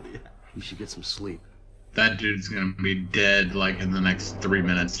meantime, totally. you should get some sleep. That dude's gonna be dead like in the next 3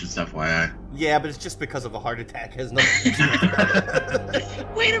 minutes, just FYI. Yeah, but it's just because of a heart attack. It has nothing to do with it.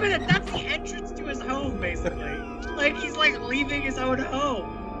 Wait a minute, that's the entrance to his home, basically. Like he's like leaving his own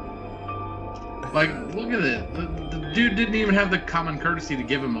home. Like, look at it. The dude didn't even have the common courtesy to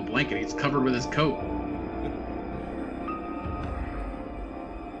give him a blanket. He's covered with his coat.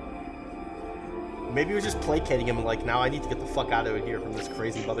 Maybe he was just placating him, like, now I need to get the fuck out of here from this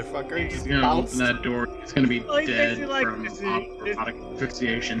crazy motherfucker. He's gonna open that door. He's gonna be dead from autoerotic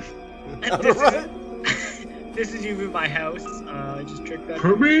asphyxiation. This is you in my house. I just tricked that.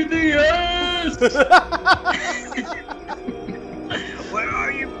 Prometheus! Where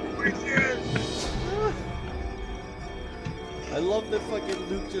are you, Prometheus? I love that fucking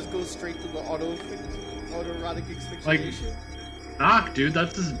Luke just goes straight to the autoerotic asphyxiation. Like, knock, dude,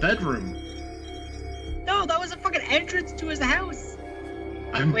 that's his bedroom. No, that was a fucking entrance to his house.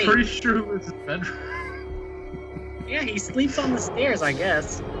 I'm pretty sure it was his bedroom. Yeah, he sleeps on the stairs, I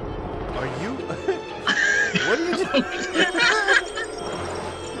guess. Are you? What are you doing?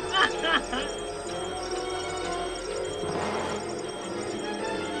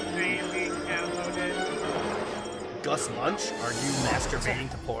 Gus Lunch, are you masturbating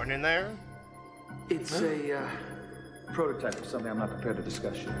to porn in there? It's a prototype of something I'm not prepared to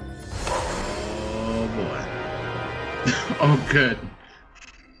discuss yet. Oh boy. Oh good.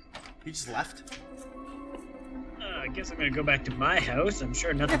 He just left? I guess I'm gonna go back to my house. I'm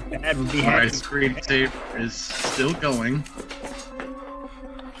sure nothing bad would be My happening. screensaver is still going.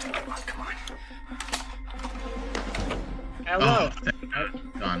 Come on. Hello. Oh,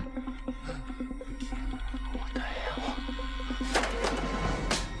 done. What the hell?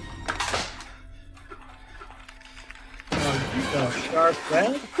 Dark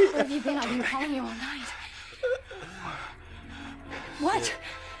web? Where have you been? I've been calling you all night. What?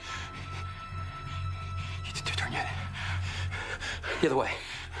 Turn your head. The other way.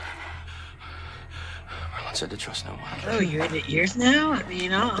 Marlon said to trust no one. Oh, you're in the ears now? I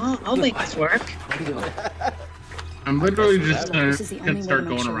mean, I'll make this work. What are you doing? I'm literally just gonna start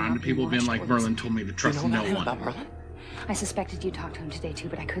going around to people being like, Merlin told me to trust no one. About Merlin? I suspected you talked to him today too,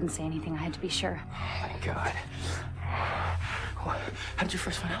 but I couldn't say anything. I had to be sure. Thank God. How did you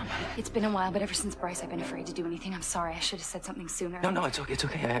first find out about it? It's been a while, but ever since Bryce, I've been afraid to do anything. I'm sorry. I should have said something sooner. No, it's okay. It's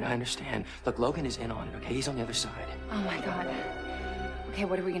okay. I understand. Look, Logan is in on it, okay? He's on the other side. Oh, my God. Okay,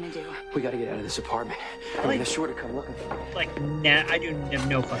 what are we gonna do? We gotta get out of this apartment. I mean, they're sure to come looking for me. Like, nah, I do have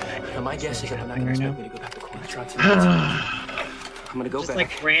no fucking idea. Now, my guess is that I'm not gonna expect me to go back to Quantatron tonight. I'm gonna go Just back.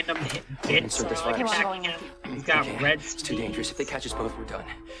 like random bits. Insert this Like, virus. attacking him. He's got red. It's too dangerous. If they catch us both, we're done.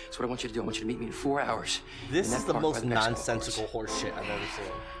 So what I want you to do, I want you to meet me in 4 hours. This is the most nonsensical horse shit I've ever seen.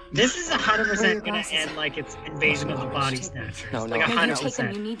 This is 100% gonna end like it's Invasion of the Body Snatchers. No, Like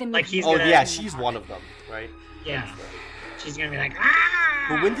 100%. Like he's Oh gonna. yeah, she's one of them, right? Yeah. She's gonna be like, ah!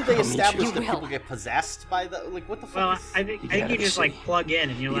 But when did they establish you. that You people will. get possessed by the what the fuck? Well, is... I think you just like plug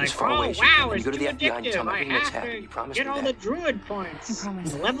in and you're You like, just far oh away as you can, wow, and it's you go too to the FBI and you tell addictive. them I everything that's have happened. You promise get me all that? the druid points. I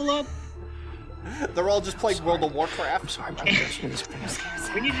promise. Level up. They're all just playing World of Warcraft. I'm sorry, but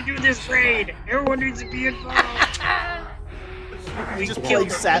We need to do this raid. Everyone needs to be involved. He's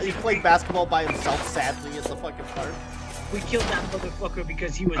playing basketball by himself sadly at the fucking park. We killed that motherfucker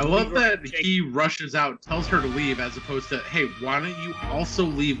because he was. I love that he rushes out, tells her to leave, as opposed to, hey, why don't you also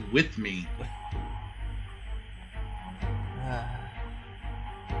leave with me?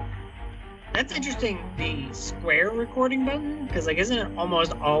 That's interesting. The square recording button, because like, isn't it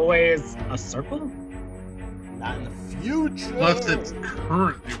almost always a circle? Not in the future. Plus, it's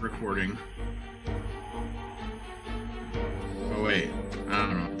currently recording. Oh wait, I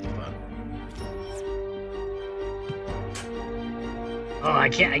don't know. Oh, I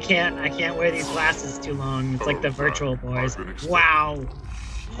can't wear these glasses too long. It's like the Virtual Boys. Wow.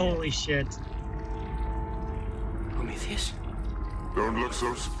 Holy shit. Prometheus? Don't look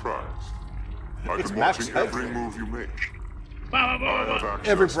so surprised. I've It's been Max watching Headroom. every move you make. Wow, I have access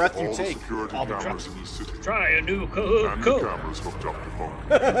Every to breath all you the take, security all the cameras drugs. in the city. Try a new code. And the cameras hooked up to phone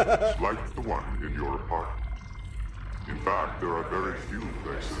computers, like the one in your apartment. In fact, there are very few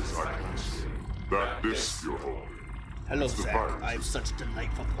places I can see that this you're holding. Hello, It's the Zach. virus. I have such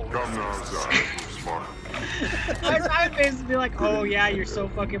delightful poems. Come now, Zach. Smart. I would basically be like, oh yeah, you're so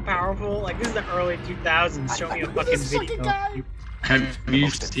fucking powerful. Like, this is the early 2000s. Show me a fucking video. Have you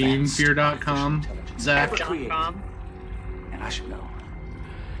seen Fear.com, Zach? Fear.com? And I should know.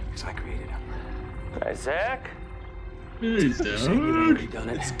 Because I created him. Hi, Zach. Hey, Said you've already done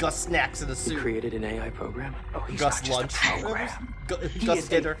it. It's Gus Snacks in a You suit. created an AI program? Oh, he's Gus not just Lunch. a program. He Gus is a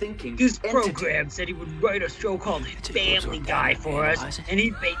Dinner. thinking This entity. program said he would write a show called Family Guy for us, analyze it, and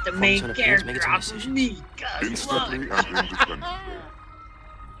he'd make the form main its own opinions, make character its own off of me, Gus Instantly Lunch. and independently.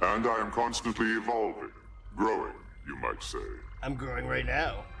 And I am constantly evolving, growing, you might say. I'm growing right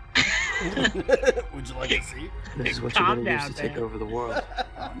now. Would you like to see? This is what you're Calm gonna use down, to take man. over the world.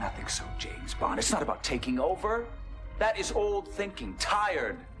 Oh, nothing so James Bond. It's not about taking over. That is old thinking,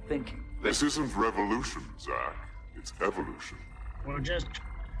 tired thinking. This isn't revolution, Zach. It's evolution. We're just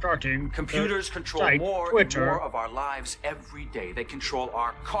starting. Computers the control site, more Twitter. and more of our lives every day. They control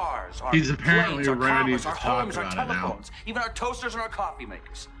our cars, our He's apparently planes, our ready commerce, to our talk homes, our about it now. telephones, even our toasters and our coffee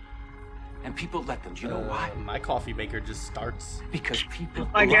makers. And people let them. Do you know why? My coffee maker just starts. Because people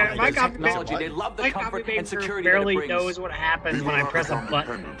Like, love yeah, my the coffee technology. maker- They love the My comfort coffee and maker security barely that it brings. knows what happens People when I have press a become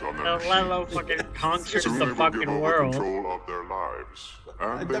button. dependent on their Let machines. alone fucking conquers Soon the they will fucking give over world. control of their lives.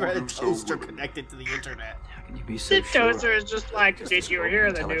 And I've they never will had a do so toaster willingly. connected to the internet. How can you be so The sure? toaster is just like, did you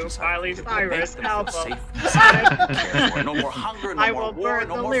hear the new Miley Cyrus album? No more hunger, no I more will war, burn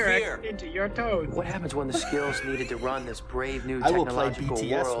no the more lyrics fear. into your toes. What happens when the skills needed to run this brave new I will play technological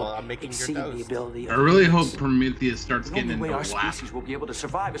BTS world while I'm making your exceed the toast. ability I of really humans? hope Prometheus starts The getting only into way our WAP. species will be able to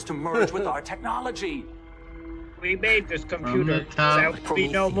survive is to merge with our technology. We made this computer the so top. there would be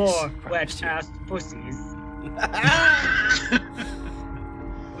no more Prometheus wet-ass pussies.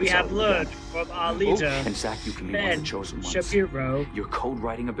 We have learned from our leader, And Zach, you can be one of Ben the chosen ones. Shapiro. Your code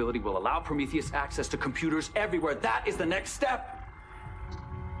writing ability will allow Prometheus access to computers everywhere. That is the next step.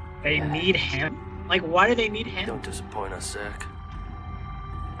 They need him. Like, why do they need him? Don't disappoint us, Zach.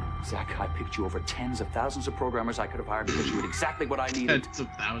 Zach, I picked you over tens of thousands of programmers I could have hired because you had exactly what I needed. Tens of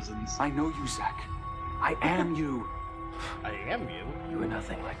thousands. I know you, Zach. I am you. I am you. You are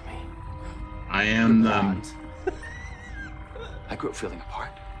nothing like me. I am them. I grew up feeling apart.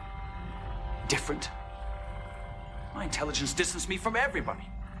 Different. My intelligence distanced me from everybody.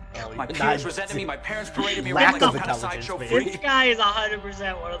 My peers resented me, my parents paraded me around Lack like of some kind of intelligence, sideshow maybe. This freak. guy is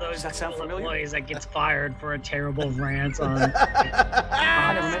 100% one of those Does that sound cool familiar? employees that gets fired for a terrible rant on.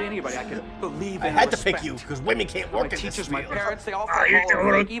 I never met anybody I could believe in. I and had to respect. pick you because women can't My work in this teachers, my field. parents, they all Are you felt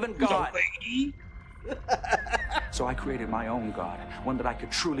doing me, even God. lady? So I created my own God, one that I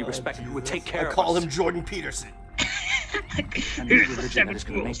could truly respect and who would take care I of call us. him Jordan Peterson. A new Here's the religion that 7 is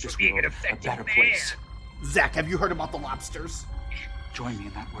going to make rules for this being an world a effective better man. place. Zach, have you heard about the lobsters? Join me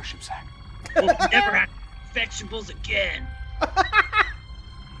in that worship, Zach. We'll never have vegetables again.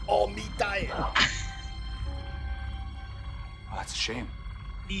 All meat diet. Well, that's a shame,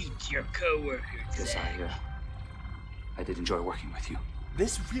 Meet your coworkers. because I did enjoy working with you.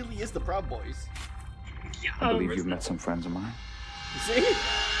 This really is the Proud Boys. I believe you've met some friends of mine. See?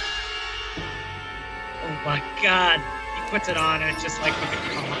 Oh my god. He puts it on and it's just like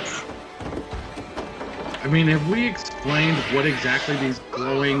fucking comments. I mean, have we explained what exactly these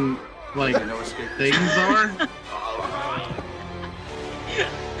glowing, like, things are?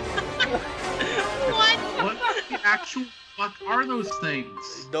 What the actual fuck are those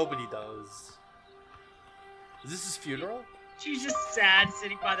things? Nobody does. Is this his funeral? She's just sad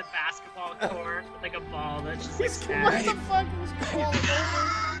sitting by the basketball court with like a ball that's just like What sad. the fuck was going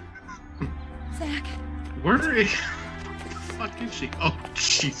Zach. Where is... What the fuck is she? Oh,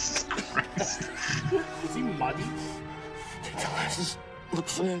 Jesus Christ. Is he muddy? Take the glasses. Look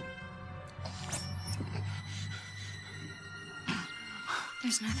for him.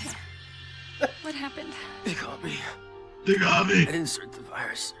 There's nothing. What happened? They got me. They got me. I didn't start the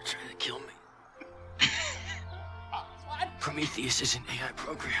virus. They're trying to kill me. Prometheus is an AI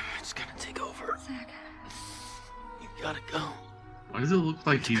program. It's gonna take over. Zach. You gotta go. Why does it look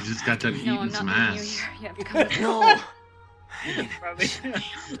like he just got done No, I'm eating not some leaving you ass? here. You have to come with me.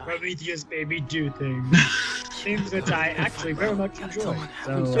 No. Prometheus made me do things. Things that I actually very much enjoy.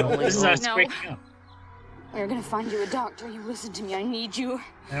 So this is us No. breaking up. We were gonna find you a doctor. You listen to me. I need you.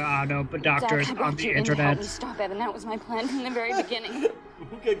 There are no doctors Zach, I on brought the you in to help me internet. stop Evan. That was my plan from the very beginning.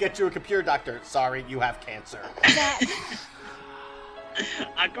 Who can get you a computer doctor? Sorry, you have cancer. Zach,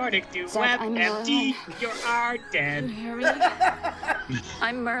 According to Zach, I'm WebMD, Merlin. you are you dead. hear me?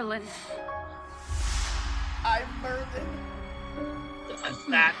 I'm Merlin. I'm Merlin. Does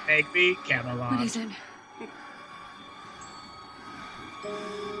that make me Camelot? What is it?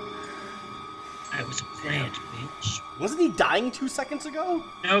 I was a plant, bitch. Wasn't he dying 2 seconds ago?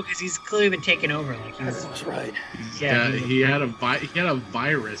 No, because he's clearly been taken over. Like he was. That's right. Yeah, He had a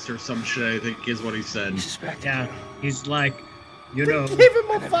virus or some shit, I think is what he said. yeah. He's like, you know. They gave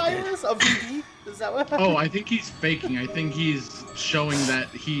him a virus? A VD? Is that what happened? Oh, I think he's faking. I think he's showing that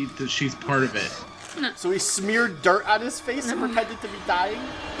she's part of it. So he smeared dirt on his face and pretended to be dying?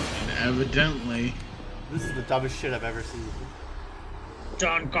 And evidently. This is the dumbest shit I've ever seen.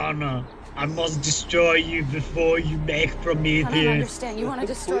 John Connor, I must destroy you before you make Prometheus. I don't understand. You want to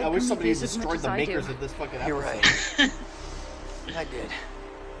destroy I wish somebody Prometheus as much destroyed as the I makers do. of this fucking episode. You're right. I did.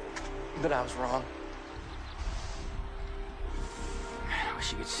 But I was wrong. I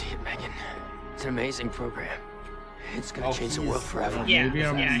wish you could see it, Megan. It's an amazing program. It's gonna change the world forever. Yeah,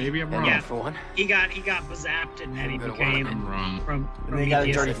 Maybe I'm wrong. Yeah. For one. He got zapped and then he Better became I'm wrong. from And then he got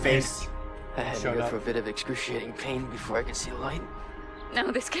a Prometheus. dirty face. I had to Showed go up. through a bit of excruciating pain before I could see light. No,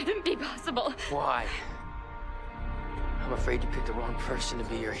 this couldn't be possible. Why? I'm afraid you picked the wrong person to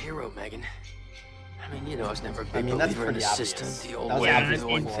be your hero, Megan. I mean, you know, I was never a big that's believer in pretty the obvious. system, the old That was way obvious of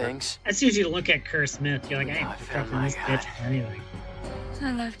doing before. things. As soon as you look at Kerr Smith, you're like, I ain't I found fucking this my bitch God. for anything.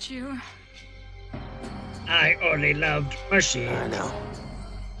 I loved you. I only loved machines. I know.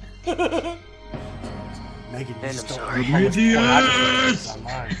 Megan, you And I'm stole sorry. how much Idiots! pornography is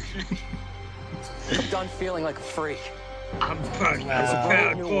online. I'm done feeling like a freak. I'm proud, Wow. There's a I'm brand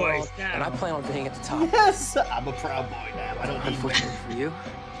proud new boys world, and I now. plan on being at the top. Yes, I'm a proud boy now. I don't need Unfortunately for you,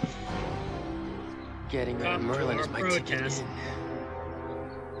 getting rid of Come to Merlin our is my ticket protest. in.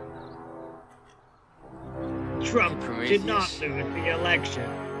 Trump Hey, did not Prometheus. lose the election.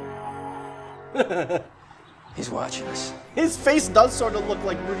 He's watching us. His face does sort of look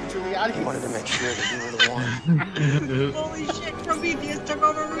like Rudy Giuliani. He wanted to make sure that you were the one. Holy shit, Prometheus took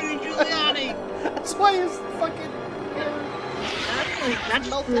over Rudy Giuliani. That's why his fucking That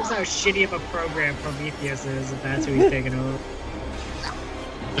just proves how shitty of a program Prometheus is, if that's who he's taking over.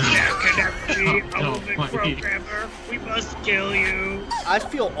 There can never be a woman programmer. We must kill you. I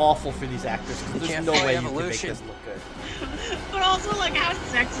feel awful for these actors because there's can't no fight way you can make evolution. this look good. But also, like, how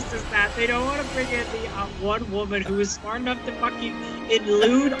sexist is that? They don't want to bring in the one woman who is smart enough to fucking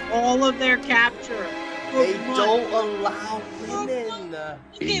elude all of their capture. They don't allow women.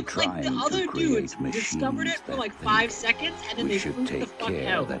 Okay, but, like, the other dudes discovered it for like 5 seconds and then they freaked the fuck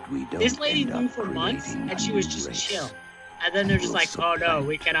out. This lady knew for months and she was just chill. And then they're just like, oh no,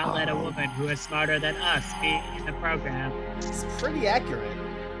 we cannot let a woman who is smarter than us be in the program. It's pretty accurate.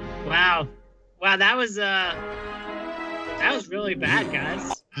 Wow. Wow, that was really bad,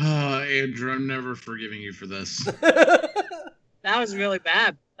 guys. Andrew, I'm never forgiving you for this. That was really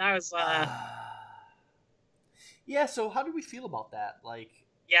bad. That was Yeah, so how do we feel about that? Like,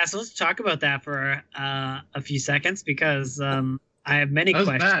 yeah, so let's talk about that for a few seconds because I have many That was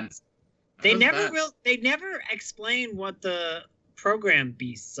questions. bad. They never explain what the program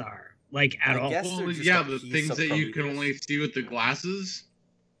beasts are, like, at all. guess Well, they're just yeah, a the piece things of that you can Prometheus. only see with the glasses.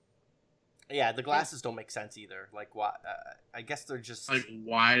 Yeah, the glasses don't make sense either. Like, what? I guess they're just Like,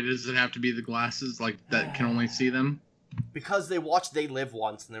 why does it have to be the glasses? Like, that can only see them? because they watched They Live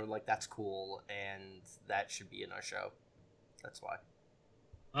once and they were like, "That's cool," and that should be in our show. That's why.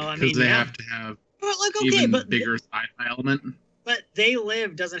 Well, I Because mean, they yeah. have to have But, like, okay, even but bigger sci-fi element. But They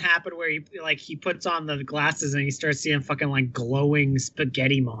Live doesn't happen where he puts on the glasses and he starts seeing fucking like glowing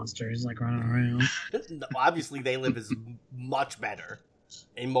spaghetti monsters like running around. No, obviously, They Live is much better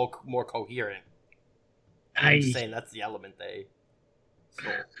and more coherent. I'm just saying that's the element they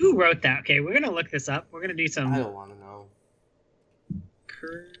stole. Who wrote that? Okay, we're gonna look this up. We're gonna do some. I don't want to know.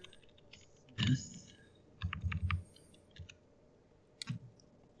 Kerr Smith.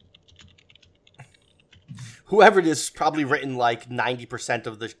 Whoever it is probably written like 90%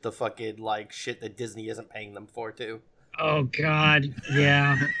 of the fucking like shit that Disney isn't paying them for too. Oh God,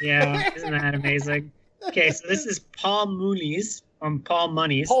 yeah. Isn't that amazing? Okay, so this is Paul Mooney's from Paul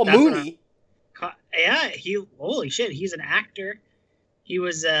Money's. Paul That's Mooney. Yeah, holy shit, he's an actor. He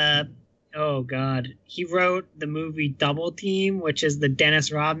was oh God, he wrote the movie Double Team, which is the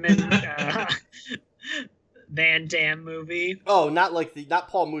Dennis Rodman Van Damme movie. Oh, not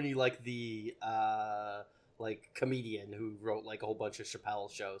Paul Mooney, like like comedian who wrote like a whole bunch of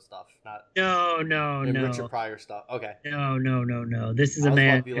Chappelle Show stuff. Not No. Richard Pryor stuff. Okay. No. This is I a was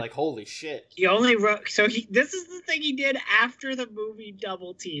man. about to be like, holy shit. He only wrote. So this is the thing he did after the movie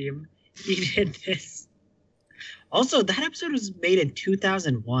Double Team. He did this. Also, that episode was made in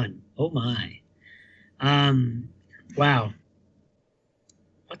 2001. Oh my. Wow.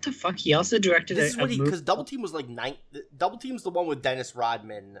 What the fuck? He also directed this is what because Double Team was like Double Team's the one with Dennis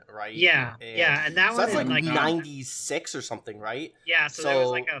Rodman, right? Yeah, and that so was that's like like 96 or something, right? Yeah, so there was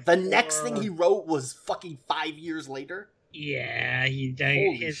like the next thing he wrote was fucking 5 years later. Yeah,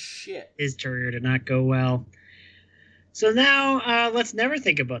 Holy shit. His career did not go well. So now let's never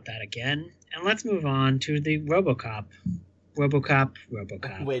think about that again, and let's move on to the RoboCop. RoboCop.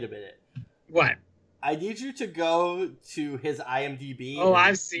 Wait a minute. What? I need you to go to his IMDb. Oh,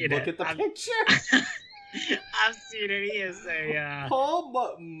 I've seen it. Look at the picture. I've seen it. He is a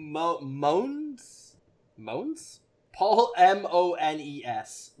Paul Mones? Paul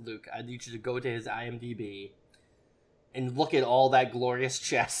Mones. Luke, I need you to go to his IMDb and look at all that glorious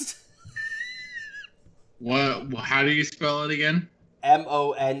chest. What? How do you spell it again?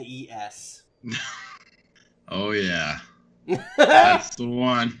 Mones. Oh yeah, that's the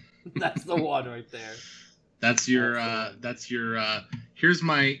one. That's the one right there. That's your here's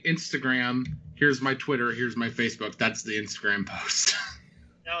my Instagram, here's my Twitter, here's my Facebook. That's the Instagram post.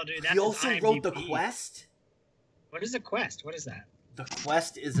 No, dude, that's he also wrote The Quest. What is The Quest? What is that? The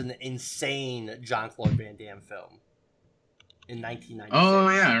Quest is an insane Jean-Claude Van Damme film in 1996. Oh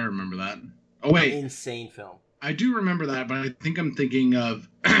yeah, I remember that. Oh wait, insane film. I do remember that, but I think I'm thinking of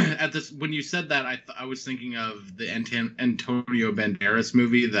at this when you said that I was thinking of the Antonio Banderas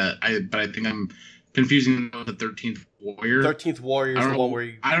movie but I think I'm confusing with the 13th Warrior. 13th Warrior is the one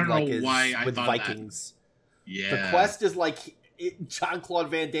where I don't like, know why I with thought Vikings. That. Yeah. The Quest is like Jean-Claude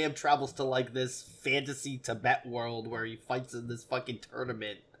Van Damme travels to like this fantasy Tibet world where he fights in this fucking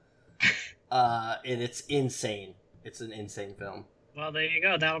tournament. And it's insane. It's an insane film. Well, there you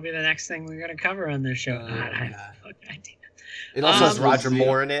go. That'll be the next thing we're going to cover on this show. It also has Roger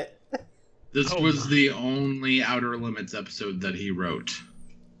Moore in it. This was the only Outer Limits episode that he wrote.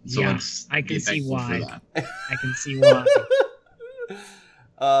 So yeah, I can see why. I can see why.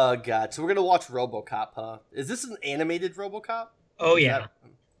 Oh, God. So we're going to watch RoboCop, huh? Is this an animated RoboCop? Oh, yeah.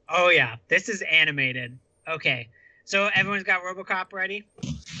 Oh, yeah. This is animated. Okay. So everyone's got RoboCop ready?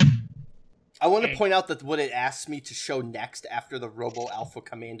 I want to point out that what it asks me to show next after the Robo Alpha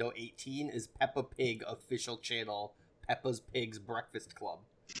Commando 18 is Peppa Pig official channel, Peppa's Pig's Breakfast Club.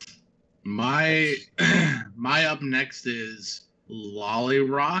 My up next is Lolly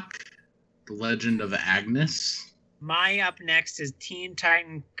Rock, The Legend of Agnes. My up next is Teen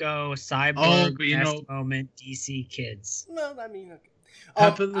Titan Go, Cyborg, Best Moment, DC Kids. No, I mean... Okay.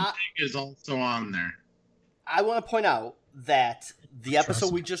 Peppa the Pig is also on there. I want to point out that the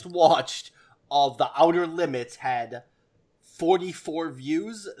episode we just watched of The Outer Limits had 44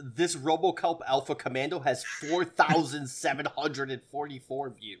 views. This RoboCop Alpha Commando has 4,744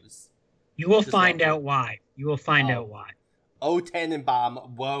 views. You will find out why. You will find out why. Oh,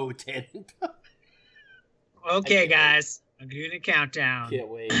 Tannenbaum. Whoa, Tannenbaum. Okay, guys. I'm doing the countdown. Can't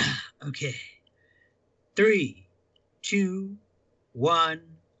wait. Okay. 3, 2, 1,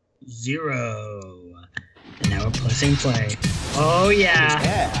 0. And now we're pressing play. Oh,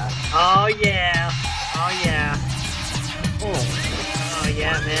 yeah. Oh, yeah. Oh, yeah. Oh,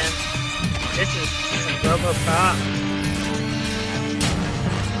 yeah, man. This is RoboCop.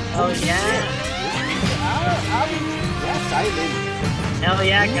 Oh, yeah. Yes, I did. Hell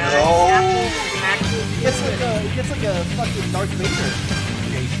yeah, guys. Oh. Yeah. It's like a fucking Darth Vader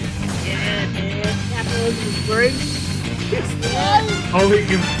creation. Yeah, man. Captain Bruce. Oh, he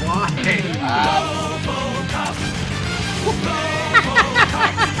can fly.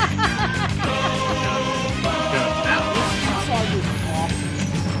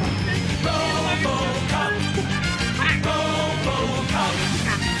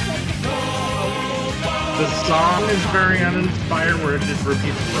 The song is very uninspired, where it just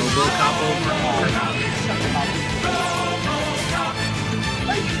repeats RoboCop over and over.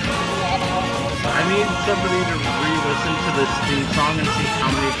 I need somebody to re-listen to this theme song and see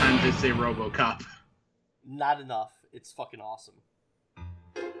how many times they say RoboCop. Not enough. It's fucking awesome.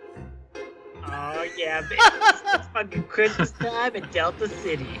 Oh yeah, baby. It's fucking Christmas time in Delta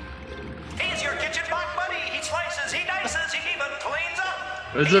City. He's your kitchen pot buddy. He slices, he dices, he even cleans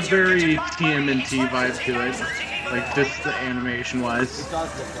up. There's a very TMNT vibe to it, like just the animation-wise. It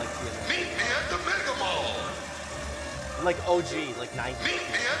does look like TMNT. Meet me at the Mega Mall. Like OG, like 90s. Meet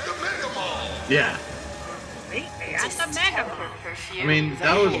me at the Mega Mall. Yeah. Meet me at the Mega Mall. I mean,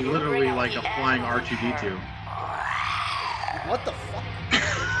 that was literally like a flying R2-D2. What the fuck?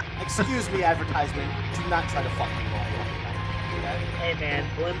 Excuse me, advertisement. Do not try to fuck me while you're okay? Hey man,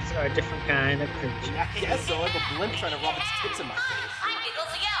 blimps are a different kind of creature. I guess so. Like a blimp trying to rub its tits in my face. I'm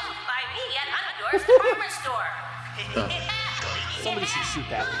Giggles the Elf. Buy me at Unador's Department Store. Somebody should shoot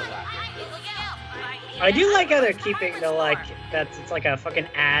that with a rocket. I do like how they're keeping the it's like a fucking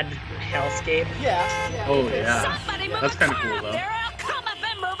ad hellscape. Yeah. Oh yeah. That's kind of cool though. I'll come up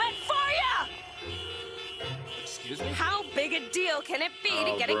and move it for you. Excuse me? How big a deal can it be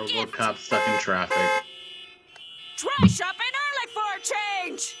to get a gift? RoboCop stuck in traffic. Try shopping early for a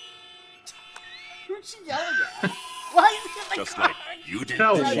change. Who's she yelling at? Why is he in the Just car? like you did.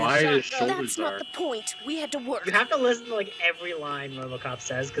 How wide his shoulders That's not are. the point. We had to work. You have to listen to like every line RoboCop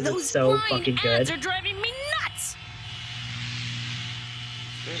says because Those it's so blind fucking ads good. are driving me nuts.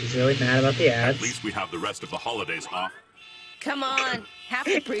 She's really mad about the ads. At least we have the rest of the holidays off. Come on. Half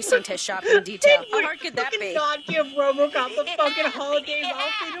the precinct has shopping detail. How hard could that be? God give RoboCop the fucking holidays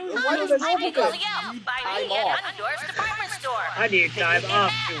off. They don't Why do does this. I'm Giggles RoboCop the Elf. need Buy time me at off? Unador's Department Store. I need time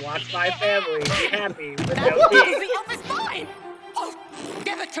off to watch my family be happy with no Giggles dick. the Elf is mine. Oh,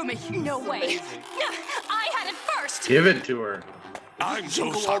 give it to me. No way. I had it first. Give it to her. I'm so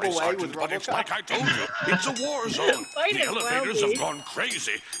Jingle all sorry, the way Sergeant, with but it's RoboCop. like I told you. It's a war zone. Might The as well elevators be. have gone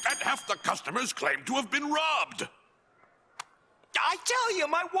crazy, and half the customers claim to have been robbed. I tell you,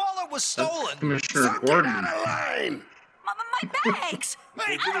 my wallet was stolen. Commissioner Gordon. line. My bags. Who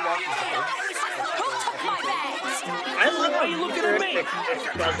took my bags? I love how you look at me.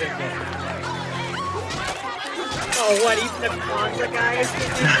 Doesn't work. Oh, what? Even the Kwanzaa guy is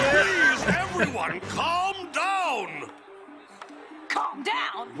doing this? Please, everyone, calm down. Calm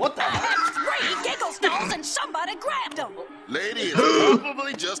down. What the I had 3 giggle stalls and somebody grabbed them. Lady, it's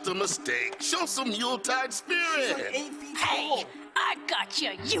probably just a mistake. Show some Yuletide spirit. Like 8 feet Hey, tall. I got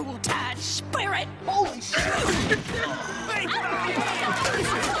you, Yuletide spirit. Holy shit.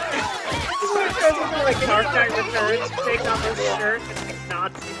 Like Dark Knight Returns, take off his shirt and like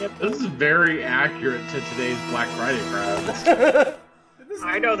Nazi nipples. This is very accurate to today's Black Friday crowd.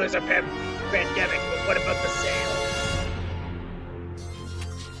 I know there's a pandemic, but what about the sale?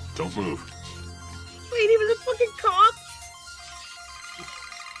 Don't move. Wait, he was a fucking cop?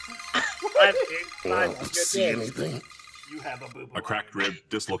 See anything? You have a boo-boo. A cracked rib,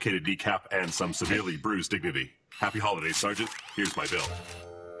 dislocated kneecap, and some severely bruised dignity. Happy holidays, Sergeant. Here's my bill.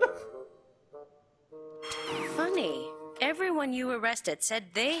 Funny. Everyone you arrested said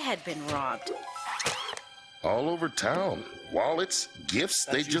they had been robbed. All over town. Wallets, gifts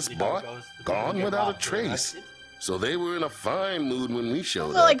they just bought, gone without a trace. So they were in a fine mood when we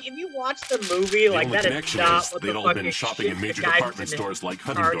showed So, up. like, if you watch the movie, The like, only that is connection not is what they'd the all been fucking shopping in shit major the guy department who's in stores like charge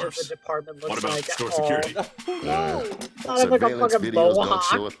of the Huddendorf's. department looks What about like store at all. security? Sounded like a Surveillance fucking videos don't mohawk.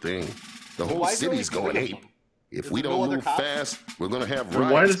 show a thing. The whole Why is there city's only going 4 of ape. them? If Is we there don't no other move cops? fast, we're gonna have Then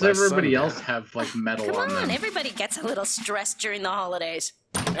riots why does by everybody sundown. else have like metal Come on on, them? everybody gets a little stressed during the holidays.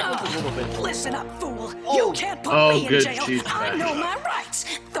 Listen up, fool. Oh. You can't put Oh, me in good, jail. she's I back. know my rights.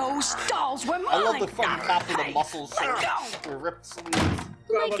 Those dolls were mine. I love the fucking cop with the Hey, muscles let go. the ripped sleeves. Like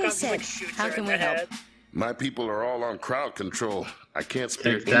I RoboCop said, like shoots how her can in we the help? head. My people are all on crowd control. I can't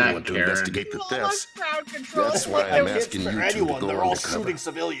spare Take that, anyone to Karen. investigate the All on thefts. crowd control. That's why I'm asking For you two to anyone, go they're all undercover. shooting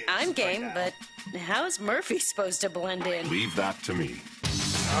civilians. I'm game, but how's Murphy supposed to blend in? Leave that to me.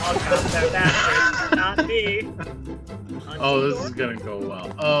 All cops are bastards, not me. Oh, this is gonna go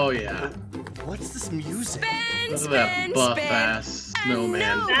well. Oh yeah. What's this music? Look at that buff ass snowman.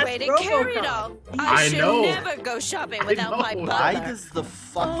 No That's way to carry it RoboCop. all. I should know. never go shopping without my know. Why butler. does the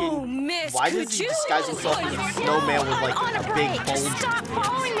fucking... Oh, miss, why could does he you disguise himself as a snowman with like on a big break. bulge? Stop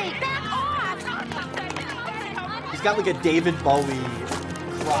following me. Back off. He's got like a David Bowie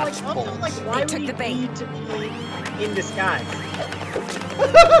crotch Like, also, like, bulge. why would he need to be in disguise?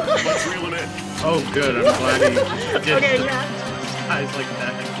 Let's reel him in. Oh good, I'm glad he did Okay, yeah. eyes like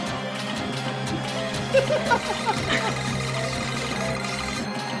that.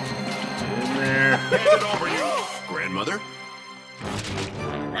 In there. Hand it over, you grandmother.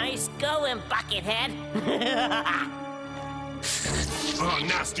 Nice going, Buckethead. Oh,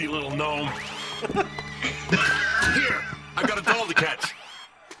 nasty little gnome. Here, I got a doll to catch.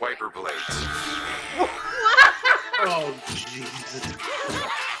 Wiper blades. Oh Jesus.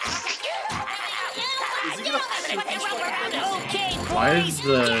 Is he gonna Okay, Why is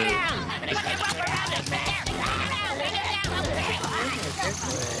the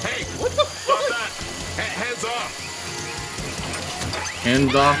Hey, what the fuck? Stop that! Hands off!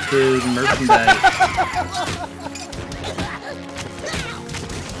 hands off the merchandise?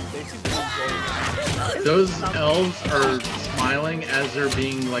 Those elves are smiling as they're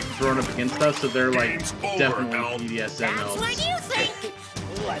being like thrown up against us, so they're like definitely BDSM elves. What do you think?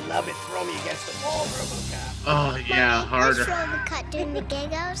 Ooh, I love it. Throw me against the wall, RoboCop. Oh yeah, harder. What's RoboCop doing to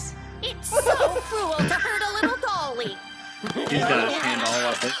Giggles? It's so cruel to hurt a little dolly. He's got his hand all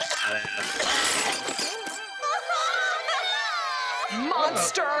up his ass.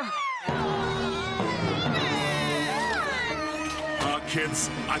 Monster! Kids,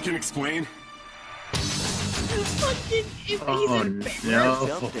 I can explain. Oh no! Whoever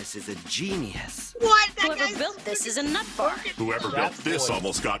built this is a genius. What? Whoever built this is a nut bar. Whoever built this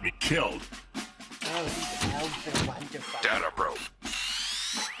almost got me killed. Oh, these elves are wonderful. Data broke.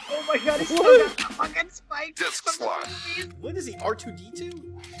 Oh my god, he's still got the fucking spikes. Disk slot. What is he, R2-D2?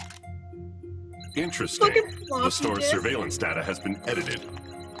 Interesting. The store's surveillance data has been edited.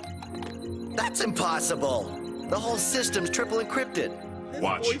 That's impossible. The whole system's triple encrypted.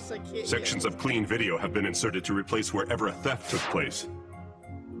 Watch. Sections of clean video have been inserted to replace wherever a theft took place.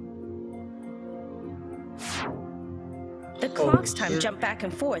 The clock's time jumped back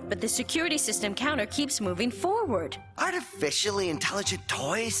and forth, but the security system counter keeps moving forward. Artificially intelligent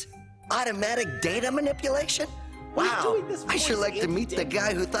toys? Automatic data manipulation? Wow, I sure like to meet the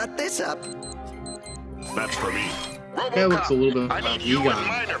guy who thought this up. That's for me. That guy looks a little bit I like need you and Egon.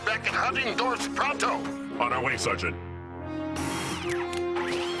 mine are back at hunting doors pronto. On our way, Sergeant. These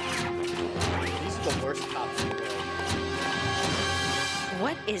are the worst cops in the world.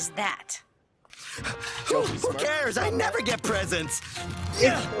 What is that? Who cares? I never get presents.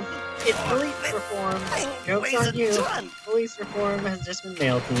 It's police reform. Joke's on you. Police reform has just been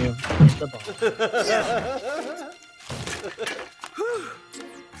mailed to you. It's the ball.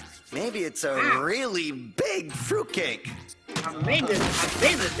 Maybe it's a really big fruitcake. I made this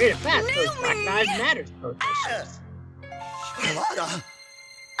really fast. Those Black Lives Matter protests. Carlotta.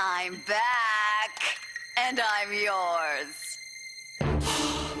 I'm back, and I'm yours.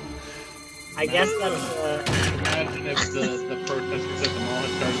 I guess that's Imagine if the protesters at the mall had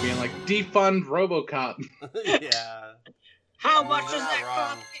started being like, defund RoboCop. Yeah. How much does that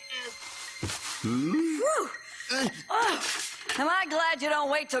cost? Am I glad you don't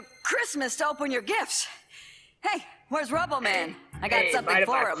wait till Christmas to open your gifts? Hey, where's RoboMan? I got something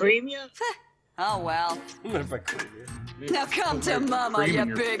for him. Cream you? Oh well. What if I cream you? Now come to Mama, you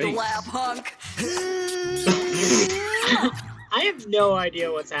big lap hunk. I have no idea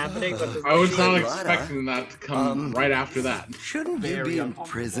what's happening, but I was not expecting that to come right after that. Shouldn't you be in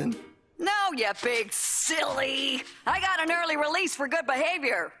prison? No, you big silly. I got an early release for good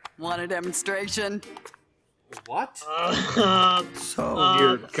behavior. Want a demonstration? What? Dear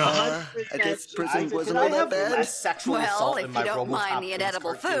God. I guess prison wasn't all that bad. Well, if you don't mind the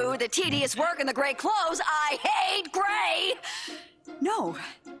inedible food, the tedious work, and the gray clothes, I hate gray! No,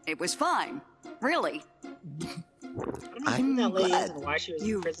 it was fine. Really. I'm glad why she was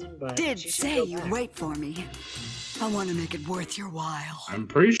you in prison, but did she say you'd wait for me. I want to make it worth your while. I'm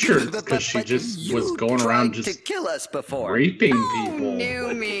pretty sure it's because she just was going around just to kill us before. raping people.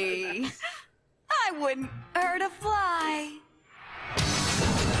 Knew me. I wouldn't hurt a fly.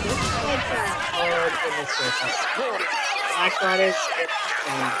 Black Friday.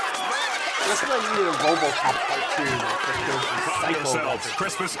 That's why I needed a RoboCop cartoon. Calm yourselves.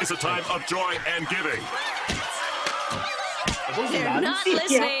 Christmas is a time of joy and giving. They're not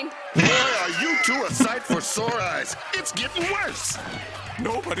listening. Boy, are you two a sight for sore eyes. It's getting worse.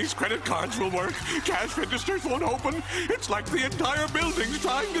 Nobody's credit cards will work. Cash registers won't open. It's like the entire building's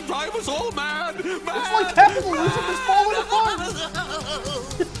trying to drive us all mad. It's like capitalism is falling apart.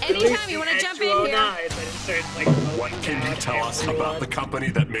 Anytime you want to jump in here. What can you tell us about the company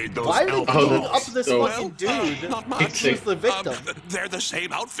that made those Why are they elf beating dolls? up this fucking dude? Not much. He's the victim. They're the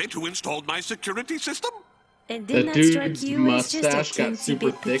same outfit who installed my security system. And That didn't that strike dude's you as just a mustache got teensy super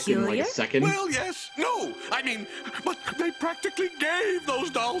bit thick in like peculiar? a second. Well, yes. No. I mean, but they practically gave those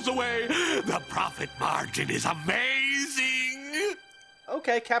dolls away. The profit margin is amazing.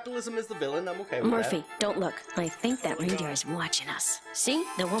 Okay, capitalism is the villain. I'm okay with Murphy, don't look. I think that reindeer is watching us. See?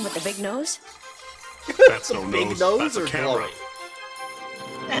 The one with the big nose? That's no Big nose. nose That's a or camera. glory?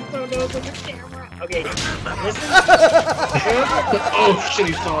 That's no nose on the camera. Okay, listen. Oh shit,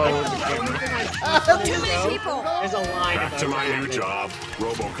 he's falling over the camera. Too many people. There's a line Back about to my that. new job,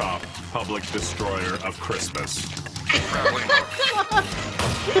 RoboCop, public destroyer of Christmas. That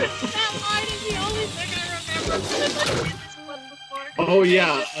line is the only thing I remember. Oh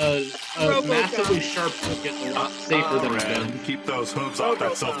yeah, massively sharp hook is a lot safer than a gun. Keep those hooves off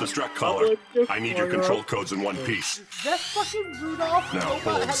that self-destruct collar. I need your control codes in one piece. That fucking Rudolph Now robot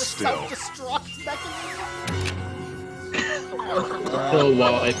hold has a still. self-destruct mechanism. Oh,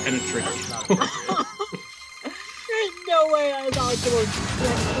 while I penetrate. is like the most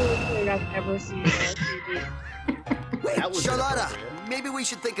dreadful thing I've ever seen on TV. Wait, Charlotta, maybe we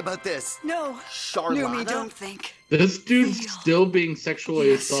should think about this. No, Charlotta? Numi, don't think. This dude's still being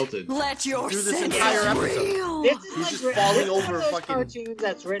sexually assaulted. Let your Through this senses entire episode. reel. This is He's like just falling over those fucking cartoons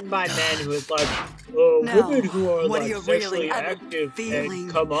that's written by men who is like, women who are what do like you really sexually have a active feeling?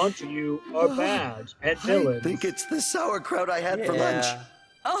 and come onto you are bad and I villains. think it's the sauerkraut I had for lunch.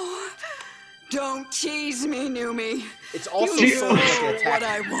 Oh, don't tease me, Numi. It's also You sort of like know an attack. what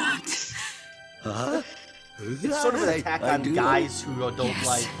I want. Huh? It's sort of an attack on guys who don't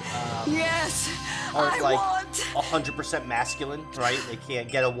like Yes, aren't I like want 100% masculine, right? They can't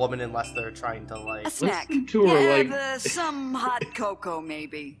get a woman unless they're trying to like. a snack. to her, Yeah, like- some hot cocoa,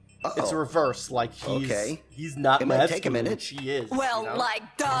 maybe. It's reverse. Like he's not It might masculine. take a minute. She is. Well, you know? like,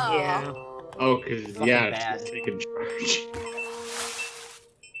 duh. Yeah. Oh, cause Fucking yeah, bad. she's taking charge.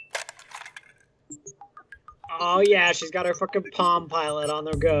 Oh yeah, she's got her fucking Palm Pilot on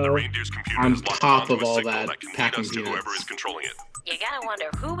the go. The reindeer's computer On is locked top onto of a all signal that, that can lead packing us to whoever peanuts. is controlling it. You gotta wonder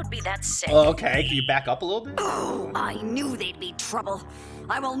who would be that sick. Oh, okay, can you back up a little bit? Oh, I knew they'd be trouble.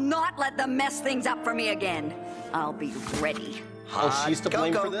 I will not let them mess things up for me again. I'll be ready. Oh, she's to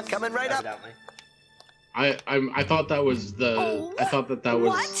blame Coco, for this. coming right up. Evidently. I thought that was I thought that was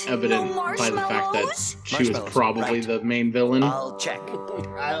what? evident No by the fact that marshmallows? she was Marshmallows, probably right. the main villain. I'll check.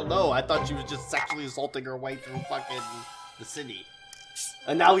 I don't know. I thought she was just sexually assaulting her way through fucking the city.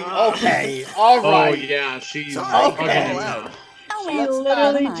 And now we okay, all Oh right. yeah, she's Sorry, Okay. all out. She Let's not-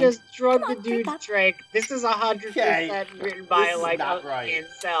 literally Never just drugged Come the on, dude's pick up. drink. This is 100% Okay. written by This is like not a right.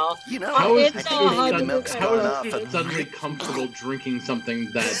 incel. You know, How is I it's think all maybe the 100% milk's How gone is off. she and- suddenly comfortable drinking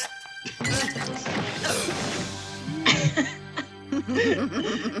something that?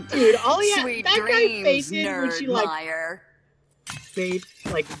 Dude, all yeah, Sweet that guy dreams, faked it when nerd she like liar. made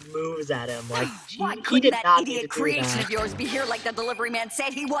like moves at him. Like Why he couldn't did that not need to idiot do creation that. of yours be here like the delivery man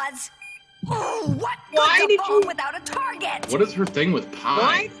said he was? Oh, what? Why Good's a did bomb you- without a target? What is her thing with pie?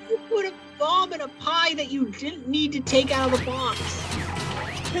 Why did you put a bomb in a pie that you didn't need to take out of the box?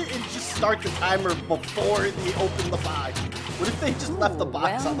 And just start the timer before they open the box. What if they just left the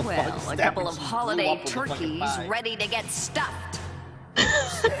box on the fucking a step couple and of she blew holiday up with the fucking turkeys pie? ready to get stuffed.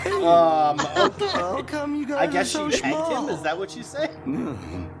 Okay. How come you guys I guess are she so tagged small? him. Is that what she said?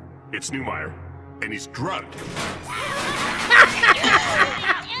 It's Newmeyer, and he's drugged.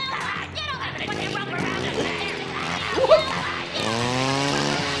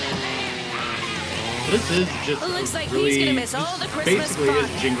 This is just Looks like he's really, gonna miss all the Christmas basically fun.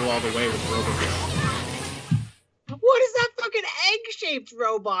 is Jingle All the Way with Robocop. What is that fucking egg-shaped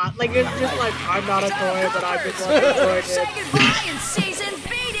robot? Like it's just like I'm not a toy, but I just want to toy Say it. goodbye and season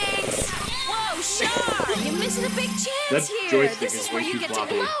beatings. Whoa, Sean, you're missing a big chance That here. joystick This is is where way you too get floppy.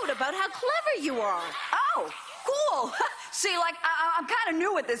 to gloat about how clever you are. Oh, cool. See, like, I'm kind of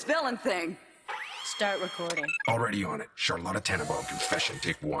new at this villain thing. Start recording. Already on it. Charlotta Tannenbaum confession,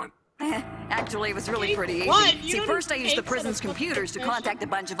 take 1. Actually, it was really pretty easy. What? You See, don't first I used the take prison's some computers to confession. contact a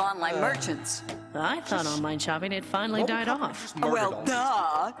bunch of online merchants. I thought online shopping had finally died off. Just murdered Well, all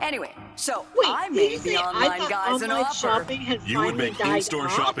duh. Anyway, so Wait, I did made you the say I online thought guys an online offer. shopping had You would finally make died in-store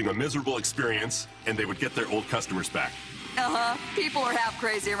off? shopping a miserable experience, and they would get their old customers back. People are half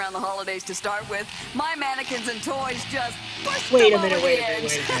crazy around the holidays to start with. My mannequins and toys just pushed Wait them a minute, over wait the a minute,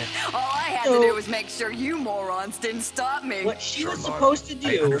 edge. wait a minute. All I had So- to do was make sure you morons didn't stop me. What she was Charlotte, supposed to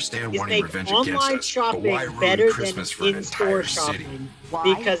I do understand is wanting make revenge against online us, shopping but why ruin better Christmas than for an in-store entire city? shopping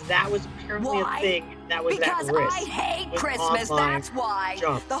Why? because that was apparently Why? a thing that was Because at risk. I hate was Christmas, online that's why.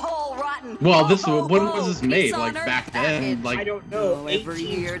 shopping. The whole rotten. Well, this ho, ho, when ho, was this peace made? on Like earth back then? package. Like I don't know. Oh, every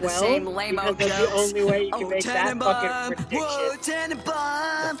year the 1812? same lame-o Because that's the jokes. only way you can Oh, make that Tannenbaum, fucking prediction. whoa,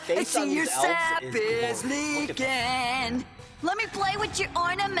 Tannenbaum, The face I on see your these elves sap is is glorious. Look at leaking. Let me play with your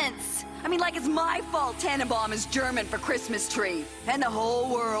ornaments. I mean, like it's my fault Tannenbaum is German for Christmas tree. And the whole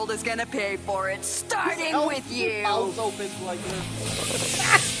world is gonna pay for it, starting with you. Mouths open like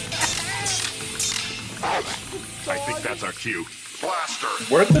this. I think that's our cue. Blaster!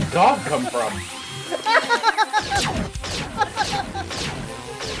 Where'd the dog come from?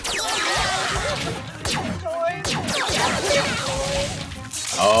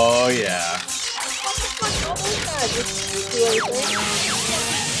 Oh yeah.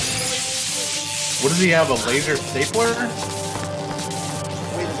 What does he have? A laser stapler? Wait a minute.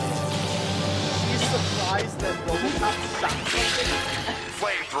 She's surprised that Robocop shot something.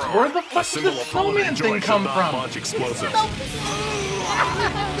 Flamethrower! Where the A fuck did symbol the of holiday snowman joy thing should come not from? launch explosives.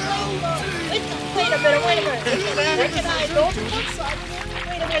 Wait a minute. Recognize those.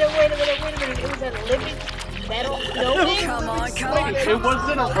 Wait a minute. It was a living metal snowman? Come on. It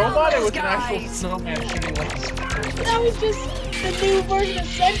wasn't a robot, it was an actual snowman shooting like spears. That was just the new version of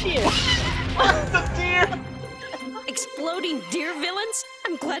Sentient. The deer! Exploding deer villains?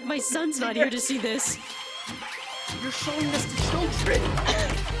 I'm glad my son's not here to see this. You're showing this to children.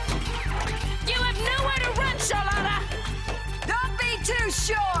 You have nowhere to run, Charlotta! Don't be too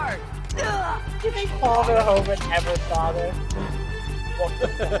short! Do you think Paul Verhoeven ever saw this?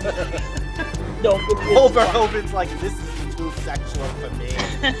 No, Paul Verhoeven's like, this is too sexual for me.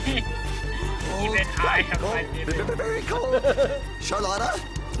 Even I have my limits. Very cool. Charlotta,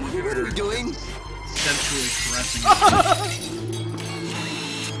 what are you doing? Sensually caressing.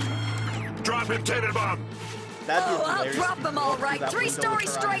 Drop him, Tannenbaum! I'll drop them all right. 3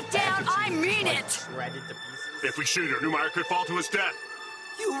 stories straight down. I mean it. If we shoot her, Newmeyer could fall to his death.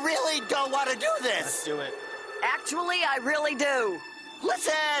 You really don't want to do this. Let's do it. Actually, I really do.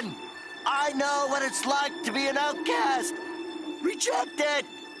 Listen, I know what it's like to be an outcast. Rejected.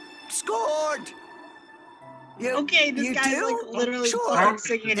 Scorned. Okay, this you guy's do? like literally Sure.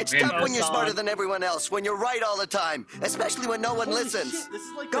 singing It's tough when you're smarter than everyone else, when you're right all the time, especially when no one listens. Shit, this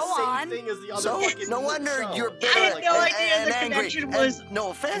is like Go the same on. thing as the other So, fucking no wonder show. you're I bitter had no idea and the angry. connection was And no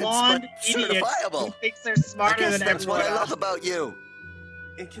offense, blonde but idiots who certifiable. thinks they're I smarter guess than that's everyone what I love else. about you.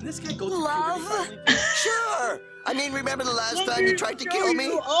 And can this guy go to Love? puberty finally? Sure. I mean, remember the last Let time you me tried to show kill me?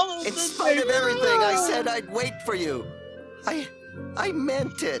 you all In the spite of things. everything, I said I'd wait for you. I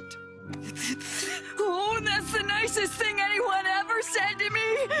meant it. Oh, that's the nicest thing anyone ever said to me.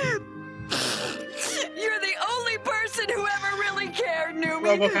 You're the only person who ever really cared,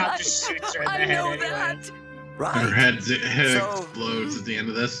 Numi. RoboCop just shoots her in the I head know anyway. that. Right. Her head So- explodes at the end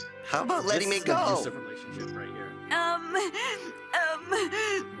of this. How about letting me This is an go? abusive relationship right here.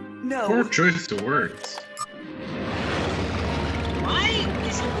 No. Poor choice of words. Why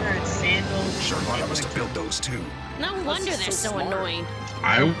is he wearing sandals? Charlotta must have built those too. No wonder they're so annoying.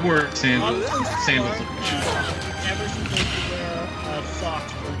 I wear sandals. Sandals. Sandals. Never supposed to wear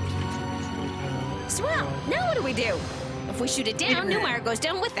socks. Swell. Now what do we do? If we shoot it down, Newmeyer goes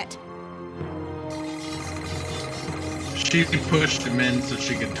down with it. She pushed him in so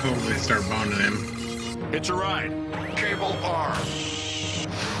she could totally start boning him. It's a ride. Cable arm.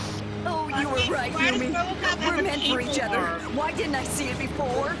 Oh, you were right, Why does Numi. RoboCop have We're a meant for each cable other. arm? Why didn't I see it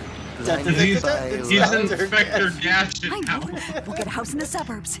before? He's Inspector Gadget. I know. We'll get a house in the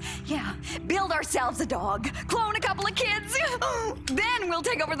suburbs. Yeah. Build ourselves a dog. Clone a couple of kids. Then we'll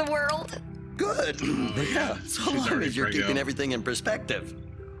take over the world. Good. Yeah, so long already as you're Prego. keeping everything in perspective.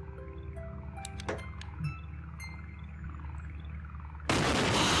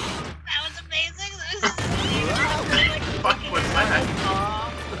 That was amazing. Fuck was that?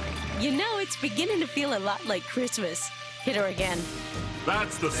 You know, it's beginning to feel a lot like Christmas. Hit her again.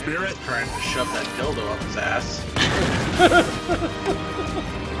 That's the spirit. Trying to shove that dildo up his ass.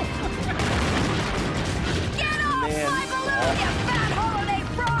 Get off Man, my balloon, you fat holiday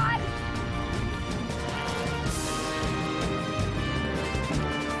fraud!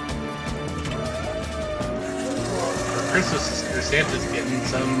 Christmas, Santa's getting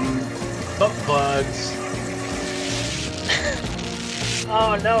some butt plugs.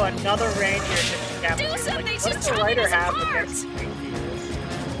 Oh no, another reindeer just got Do something, What she's does the trying writer to have apart. against reindeers?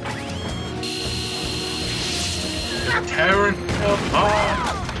 Tearing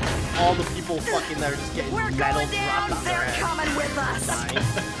apart. All the people fucking there just getting We're metal going down. dropped on their They're head. coming with us. I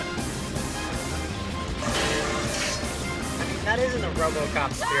mean, that isn't a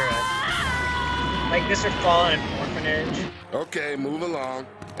RoboCop spirit. Like Mr. Fallen Orphanage. Okay, move along.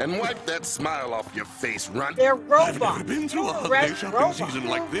 And wipe that smile off your face, runt. They're I've robots. never been through a You holiday arrest shopping robots. season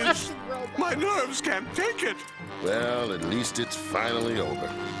like this. My nerves can't take it. Well, at least it's finally over.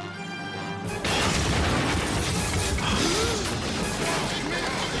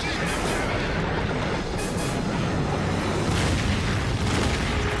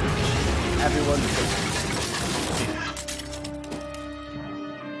 Everyone's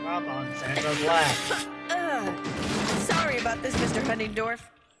Rob on Santa's lap. Sorry about this, Mr. Huntingdorf.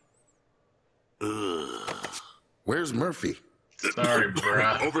 Where's Murphy? Sorry,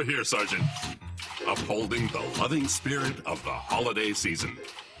 bruh. Over here, Sergeant. Upholding the loving spirit of the holiday season.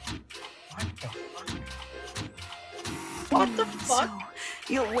 What the fuck?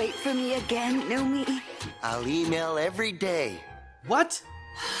 So, you'll wait for me again, Numi? I'll email every day. What?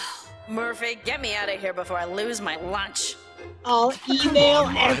 Murphy, get me out of here before I lose my lunch. I'll email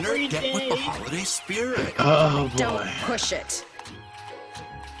Minor, every get with the day. holiday spirit. Oh Don't boy. push it.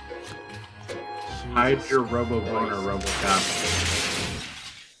 Hide your Robo-Boner, RoboCop.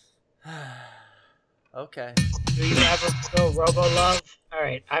 Okay. Do you ever feel Robo Love? All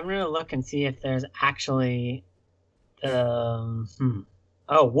right, I'm gonna look and see if there's actually. Oh,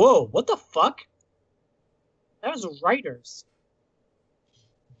 whoa! What the fuck? That was writers.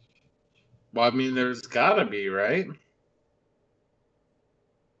 Well, I mean, there's gotta be, right?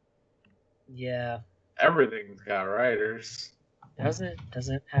 Yeah. Everything's got writers. Does it? Does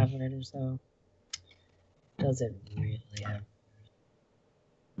it have writers though? Does it really have?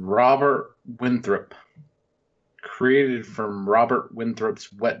 Robert Winthrop. Created from Robert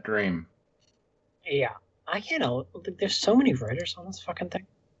Winthrop's Wet Dream. Yeah. I can't know. There's so many writers on this fucking thing.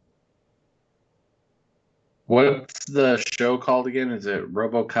 What's the show called again? Is it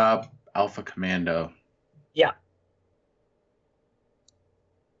RoboCop Alpha Commando? Yeah.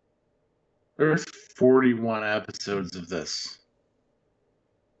 There's 41 episodes of this.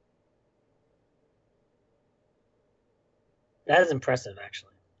 That is impressive,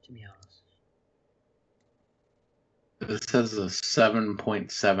 actually, to be honest. This has a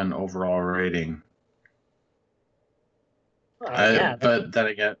 7.7 overall rating. Yeah, but then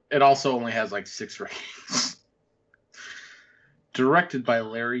again, it also only has like 6 ratings. Directed by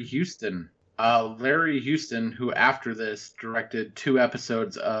Larry Houston. Larry Houston, who after this directed 2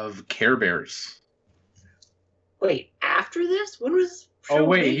 episodes of Care Bears. Wait, after this? When was? Oh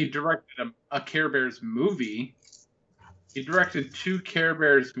wait, he directed a Care Bears movie. He directed 2 Care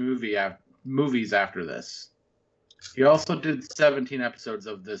Bears movies after this. He also did 17 episodes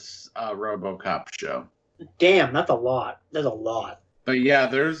of this RoboCop show. Damn, that's a lot. That's a lot. But yeah,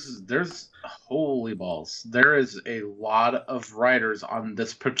 there's holy balls. There is a lot of writers on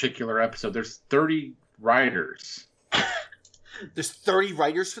this particular episode. There's 30 writers. There's 30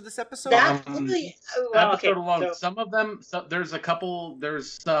 writers for this episode? That's really... episode alone. So... Some of them, there's a couple,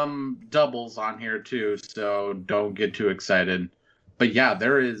 there's some doubles on here too, so don't get too excited. But yeah,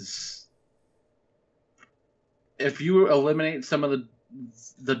 there is... If you eliminate some of the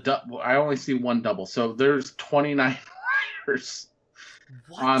I only see one double, so there's 29 writers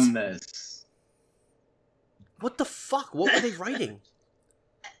on this. What the fuck? What were they writing?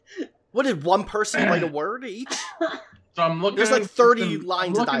 What, did one person write a word each? So I'm looking. There's like 30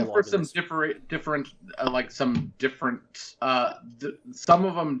 lines of dialogue. For some different, some different. Some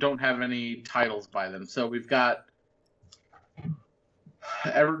of them don't have any titles by them. So we've got.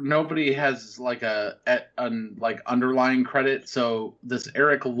 Nobody has like a underlying credit. So this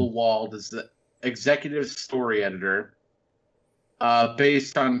Eric Lewald is the executive story editor.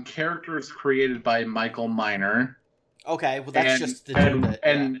 Based on characters created by Michael Miner. Okay, well that's just the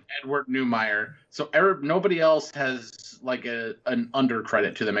and Edward Neumeier. So nobody else has like an under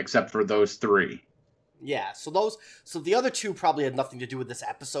credit to them except for those 3. Yeah, so the other 2 probably had nothing to do with this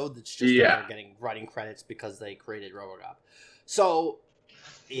episode. That's just they're getting writing credits because they created RoboCop. So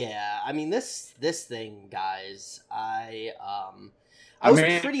yeah, I mean this thing, guys, I was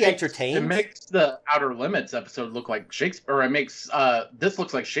pretty entertained. It makes the Outer Limits episode look like Shakespeare, or it makes this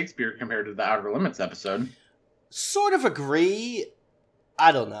looks like Shakespeare compared to the Outer Limits episode. Sort of agree.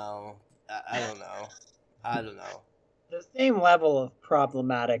 I don't know. I don't know. The same level of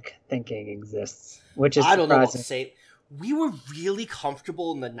problematic thinking exists, which is I don't know what to surprising. say. We were really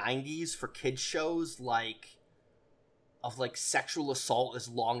comfortable in the 90s for kids shows of sexual assault as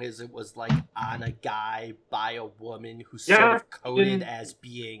long as it was like on a guy by a woman who's sort of coded as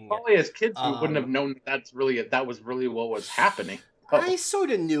being. Probably as kids, we wouldn't have known that was really what was happening. I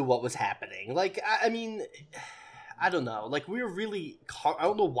sort of knew what was happening. I mean, I don't know. We were really, I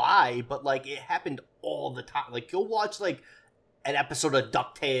don't know why, but it happened all the time. You'll watch an episode of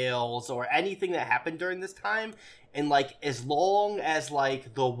DuckTales or anything that happened during this time, and as long as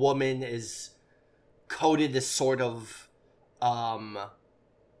the woman is coded as sort of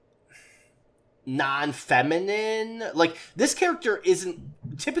non-feminine, this character isn't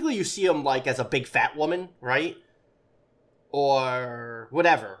typically, you see him as a big fat woman, right, or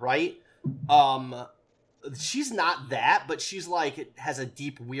whatever, right? She's not that, but she's has a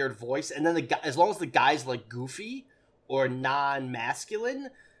deep weird voice, and then as long as the guy's goofy or non-masculine,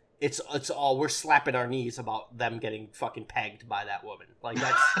 it's all, we're slapping our knees about them getting fucking pegged by that woman.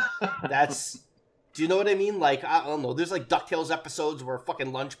 That's do you know what I mean? I don't know. There's DuckTales episodes where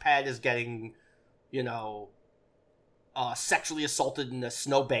fucking Lunchpad is getting, sexually assaulted in a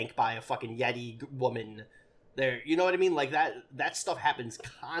snowbank by a fucking Yeti woman. There, you know what I mean? That stuff happens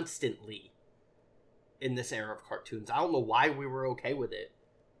constantly in this era of cartoons. I don't know why we were okay with it,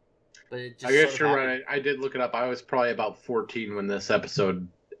 but it just. I guess you're right. I did look it up. I was probably about 14 when this episode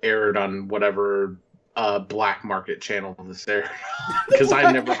aired on whatever black market channel this aired, because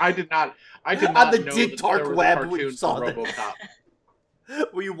I did not on the know deep dark web we saw RoboCop.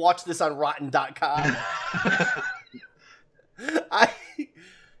 Will you watch this on Rotten.com?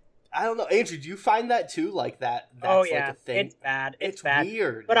 I don't know, Andrew. Do you find that too? Like that? That's oh yeah, like a thing? It's bad. It's bad.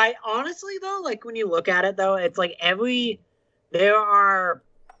 weird. But I honestly though, like when you look at it though, it's like there are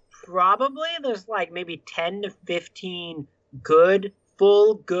probably there's like maybe 10 to 15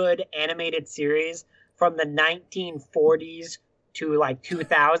 full good animated series from the 1940s to like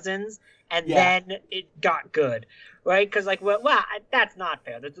 2000s, and then it got good. Right, because like, well, that's not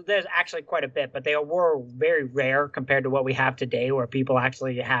fair. There's actually quite a bit, but they were very rare compared to what we have today, where people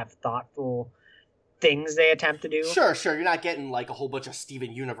actually have thoughtful things they attempt to do. Sure. You're not getting like a whole bunch of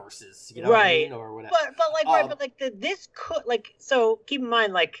Steven Universes, you know right? What I mean? Or whatever. This could so keep in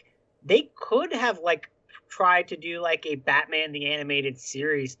mind like they could have like tried to do like a Batman the Animated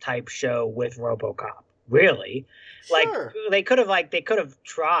Series type show with RoboCop. Really, sure. Like they could have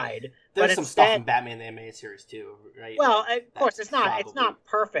tried. There's some stuff in Batman the Animated Series too, right? Well, of course, it's not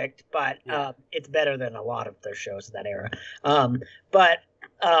perfect, but it's better than a lot of their shows of that era.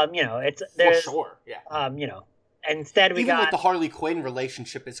 It's there's for sure, yeah. Instead we even got like the Harley Quinn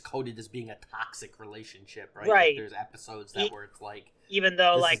relationship is coded as being a toxic relationship, right? Right. Like, there's episodes that where it's like, even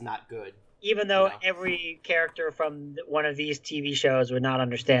though this like is not good. Even though every character from one of these TV shows would not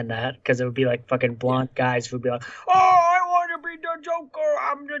understand that, because it would be like fucking blonde guys who would be like, "Oh, I want to be the Joker.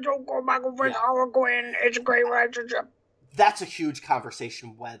 I'm the Joker. My girlfriend's Harley Quinn. It's a great relationship." That's a huge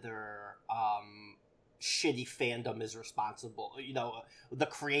conversation. Whether shitty fandom is responsible, the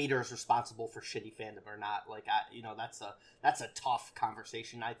creator is responsible for shitty fandom or not. Like, that's a tough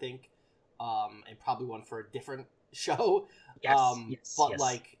conversation, I think, and probably one for a different show.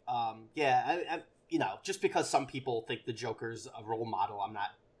 Just because some people think the Joker's a role model,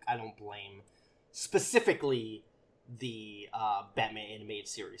 I don't blame specifically the Batman animated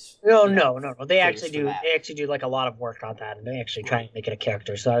series. No. They actually do. They actually do like a lot of work on that, and they actually try and make it a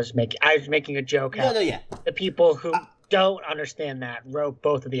character. So I was making a joke. The people who don't understand that wrote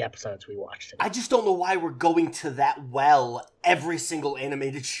both of the episodes we watched today. I just don't know why we're going to that well every single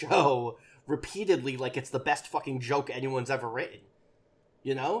animated show repeatedly, like it's the best fucking joke anyone's ever written.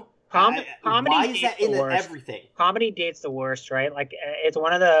 Comedy why is that in everything? Comedy dates the worst, right? Like it's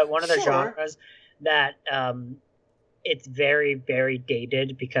one of the genres that it's very, very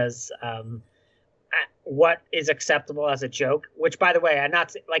dated because what is acceptable as a joke, which by the way, I'm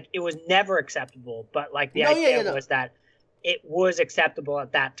not like it was never acceptable, but like the idea was that it was acceptable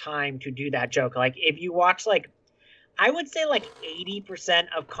at that time to do that joke. Like if you watch like I would say like 80%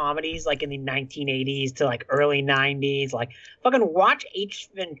 of comedies like in the 1980s to like early 90s, like fucking watch H.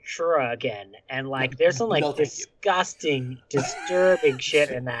 Ventura again. And like there's some like disgusting, disturbing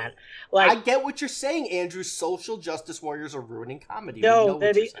shit in that. Like I get what you're saying, Andrew. Social justice warriors are ruining comedy. No,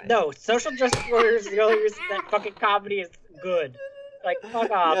 social justice warriors that fucking comedy is good. Like, fuck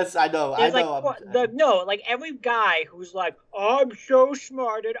off. Yes, I know. Like every guy who's like, I'm so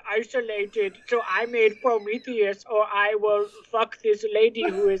smart and isolated, so I made Prometheus, or I will fuck this lady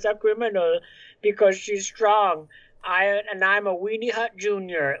who is a criminal because she's strong. I'm a Weenie Hut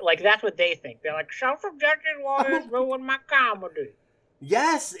Jr. Like, that's what they think. They're like, social justice warriors ruin my comedy.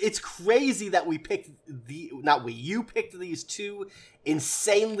 Yes, it's crazy that you picked these two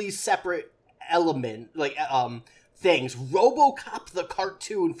insanely separate things. RoboCop the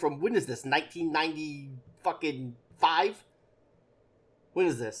cartoon from when is this? 1995? When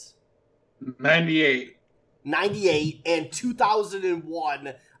is this? 98. 98 and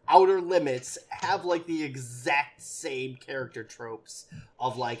 2001 Outer Limits have like the exact same character tropes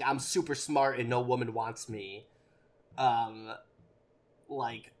of like I'm super smart and no woman wants me.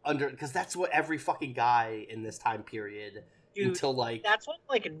 Because that's what every fucking guy in this time period until like that's what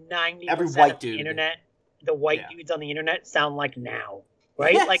like 90% every white of dude the internet. The white dudes on the internet sound like now,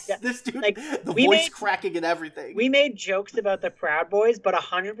 right? Yes, like this dude, like the voice cracking and everything. We made jokes about the Proud Boys, but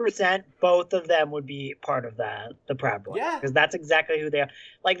 100% both of them would be part of that, the Proud Boys, because that's exactly who they are.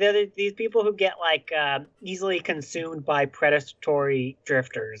 Like they're these people who get like easily consumed by predatory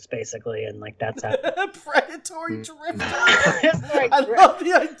drifters, basically, and like that's how predatory drifters. I love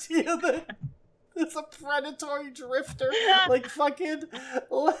the idea that it's a predatory drifter, like fucking.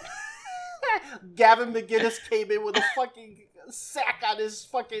 Gavin McGinnis came in with a fucking sack on his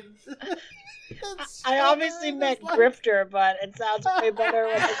fucking... I obviously meant grifter, but it sounds way better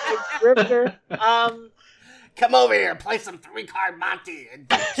when I say grifter. Come over here, play some 3-card Monty, and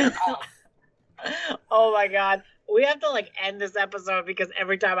jerk off. Oh my god. We have to like end this episode because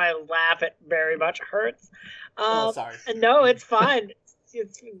every time I laugh, it very much hurts. Sorry. No, it's fine.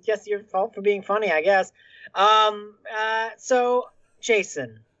 It's just your fault for being funny, I guess. So,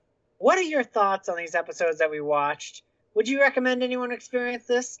 Jason... what are your thoughts on these episodes that we watched? Would you recommend anyone experience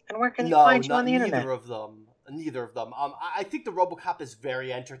this? And where can they find you on the internet? Neither of them. I think the RoboCop is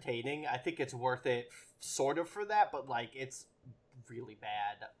very entertaining. I think it's worth it, sort of, for that, but like it's really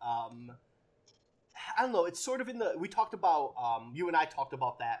bad. I don't know. It's sort of we talked about. You and I talked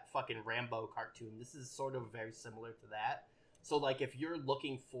about that fucking Rambo cartoon. This is sort of very similar to that. So like, if you're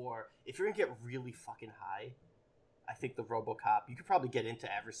gonna get really fucking high, I think the RoboCop. You could probably get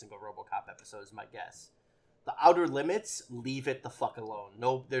into every single RoboCop episode, is my guess. The Outer Limits, leave it the fuck alone.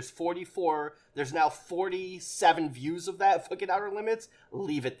 No, there's now 47 views of that fucking Outer Limits.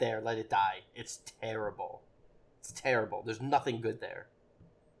 Leave it there. Let it die. It's terrible. There's nothing good there.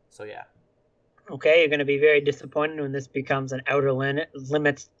 So, yeah. Okay, you're going to be very disappointed when this becomes an Outer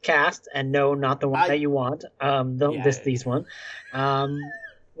Limits cast, and no, not the one that you want. These one.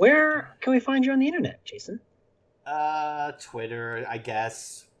 Where can we find you on the internet, Jason? Twitter, I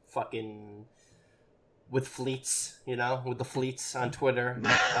guess. Fucking... with fleets, with the fleets on Twitter.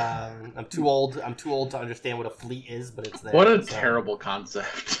 I'm too old to understand what a fleet is, but it's there. What a terrible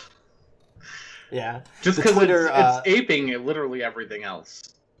concept. Yeah. Just because it's aping literally everything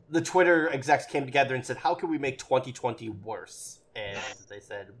else. The Twitter execs came together and said, how can we make 2020 worse? And they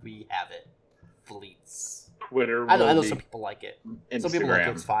said, we have it. Fleets. Twitter. I know some people like it. Instagram. Some people like it.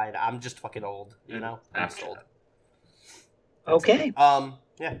 It's fine. I'm just fucking old, I'm just old. Okay.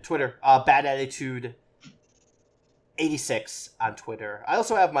 Yeah, Twitter. Bad Attitude 86 on Twitter. I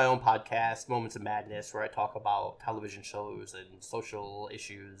also have my own podcast, Moments of Madness, where I talk about television shows and social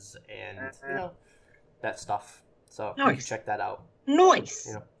issues and that stuff. So you can check that out.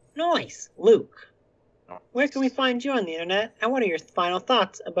 Nice. Nice. Luke, where can we find you on the internet? And what are your final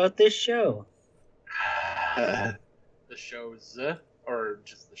thoughts about this show? The shows, or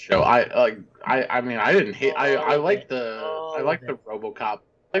just the show? I mean, I didn't hate. I like the RoboCop.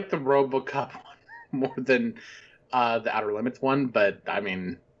 I like the RoboCop one more than the Outer Limits one, but I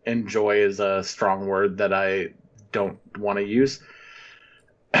mean, enjoy is a strong word that I don't want to use.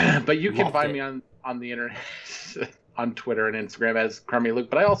 But you can find me on the internet, on Twitter and Instagram as Crummy Luke.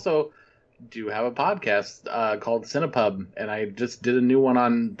 But I also do have a podcast called Cinepub, and I just did a new one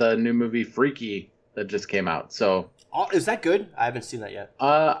on the new movie Freaky that just came out. So, is that good? I haven't seen that yet.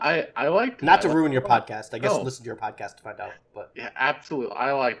 I liked it. Not to ruin your podcast. I guess listen to your podcast to find out. But yeah, absolutely,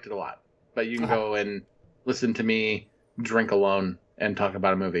 I liked it a lot. But you can go and listen to me drink alone and talk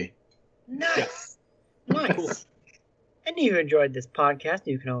about a movie. Nice. Nice. Cool. And if you enjoyed this podcast,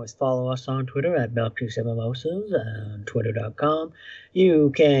 you can always follow us on Twitter at milkshakesandmimosas on twitter.com.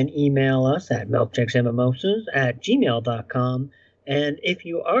 You can email us at milkshakesandmimosas@gmail.com. And if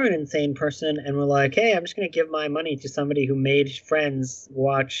you are an insane person and we're like, hey, I'm just going to give my money to somebody who made friends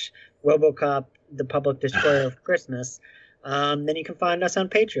watch RoboCop, the Public Destroyer of Christmas, then you can find us on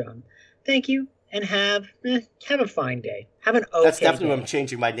Patreon. Thank you, and have a fine day. Have an okay That's definitely day. what I'm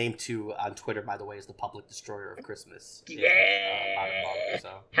changing my name to on Twitter, by the way, is the Public Destroyer of Christmas. Yeah.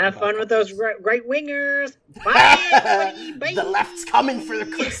 So, have fun with those right wingers. Bye, everybody. Bye. The left's coming for the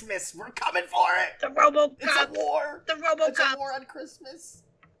Christmas. We're coming for it. The RoboCop. It's a war. The RoboCop. It's a war on Christmas.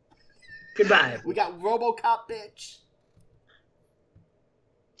 Goodbye. We got RoboCop, bitch.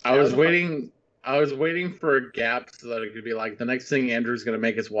 I was waiting for a gap so that it could be like, the next thing Andrew's going to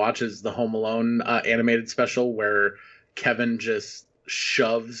make us watch is the Home Alone animated special where Kevin just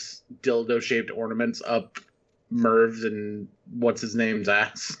shoves dildo-shaped ornaments up Merv's and what's-his-name's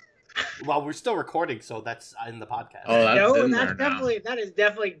ass. Well, we're still recording, so that's in the podcast. Oh, that's that is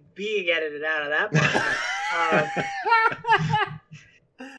definitely being edited out of that podcast.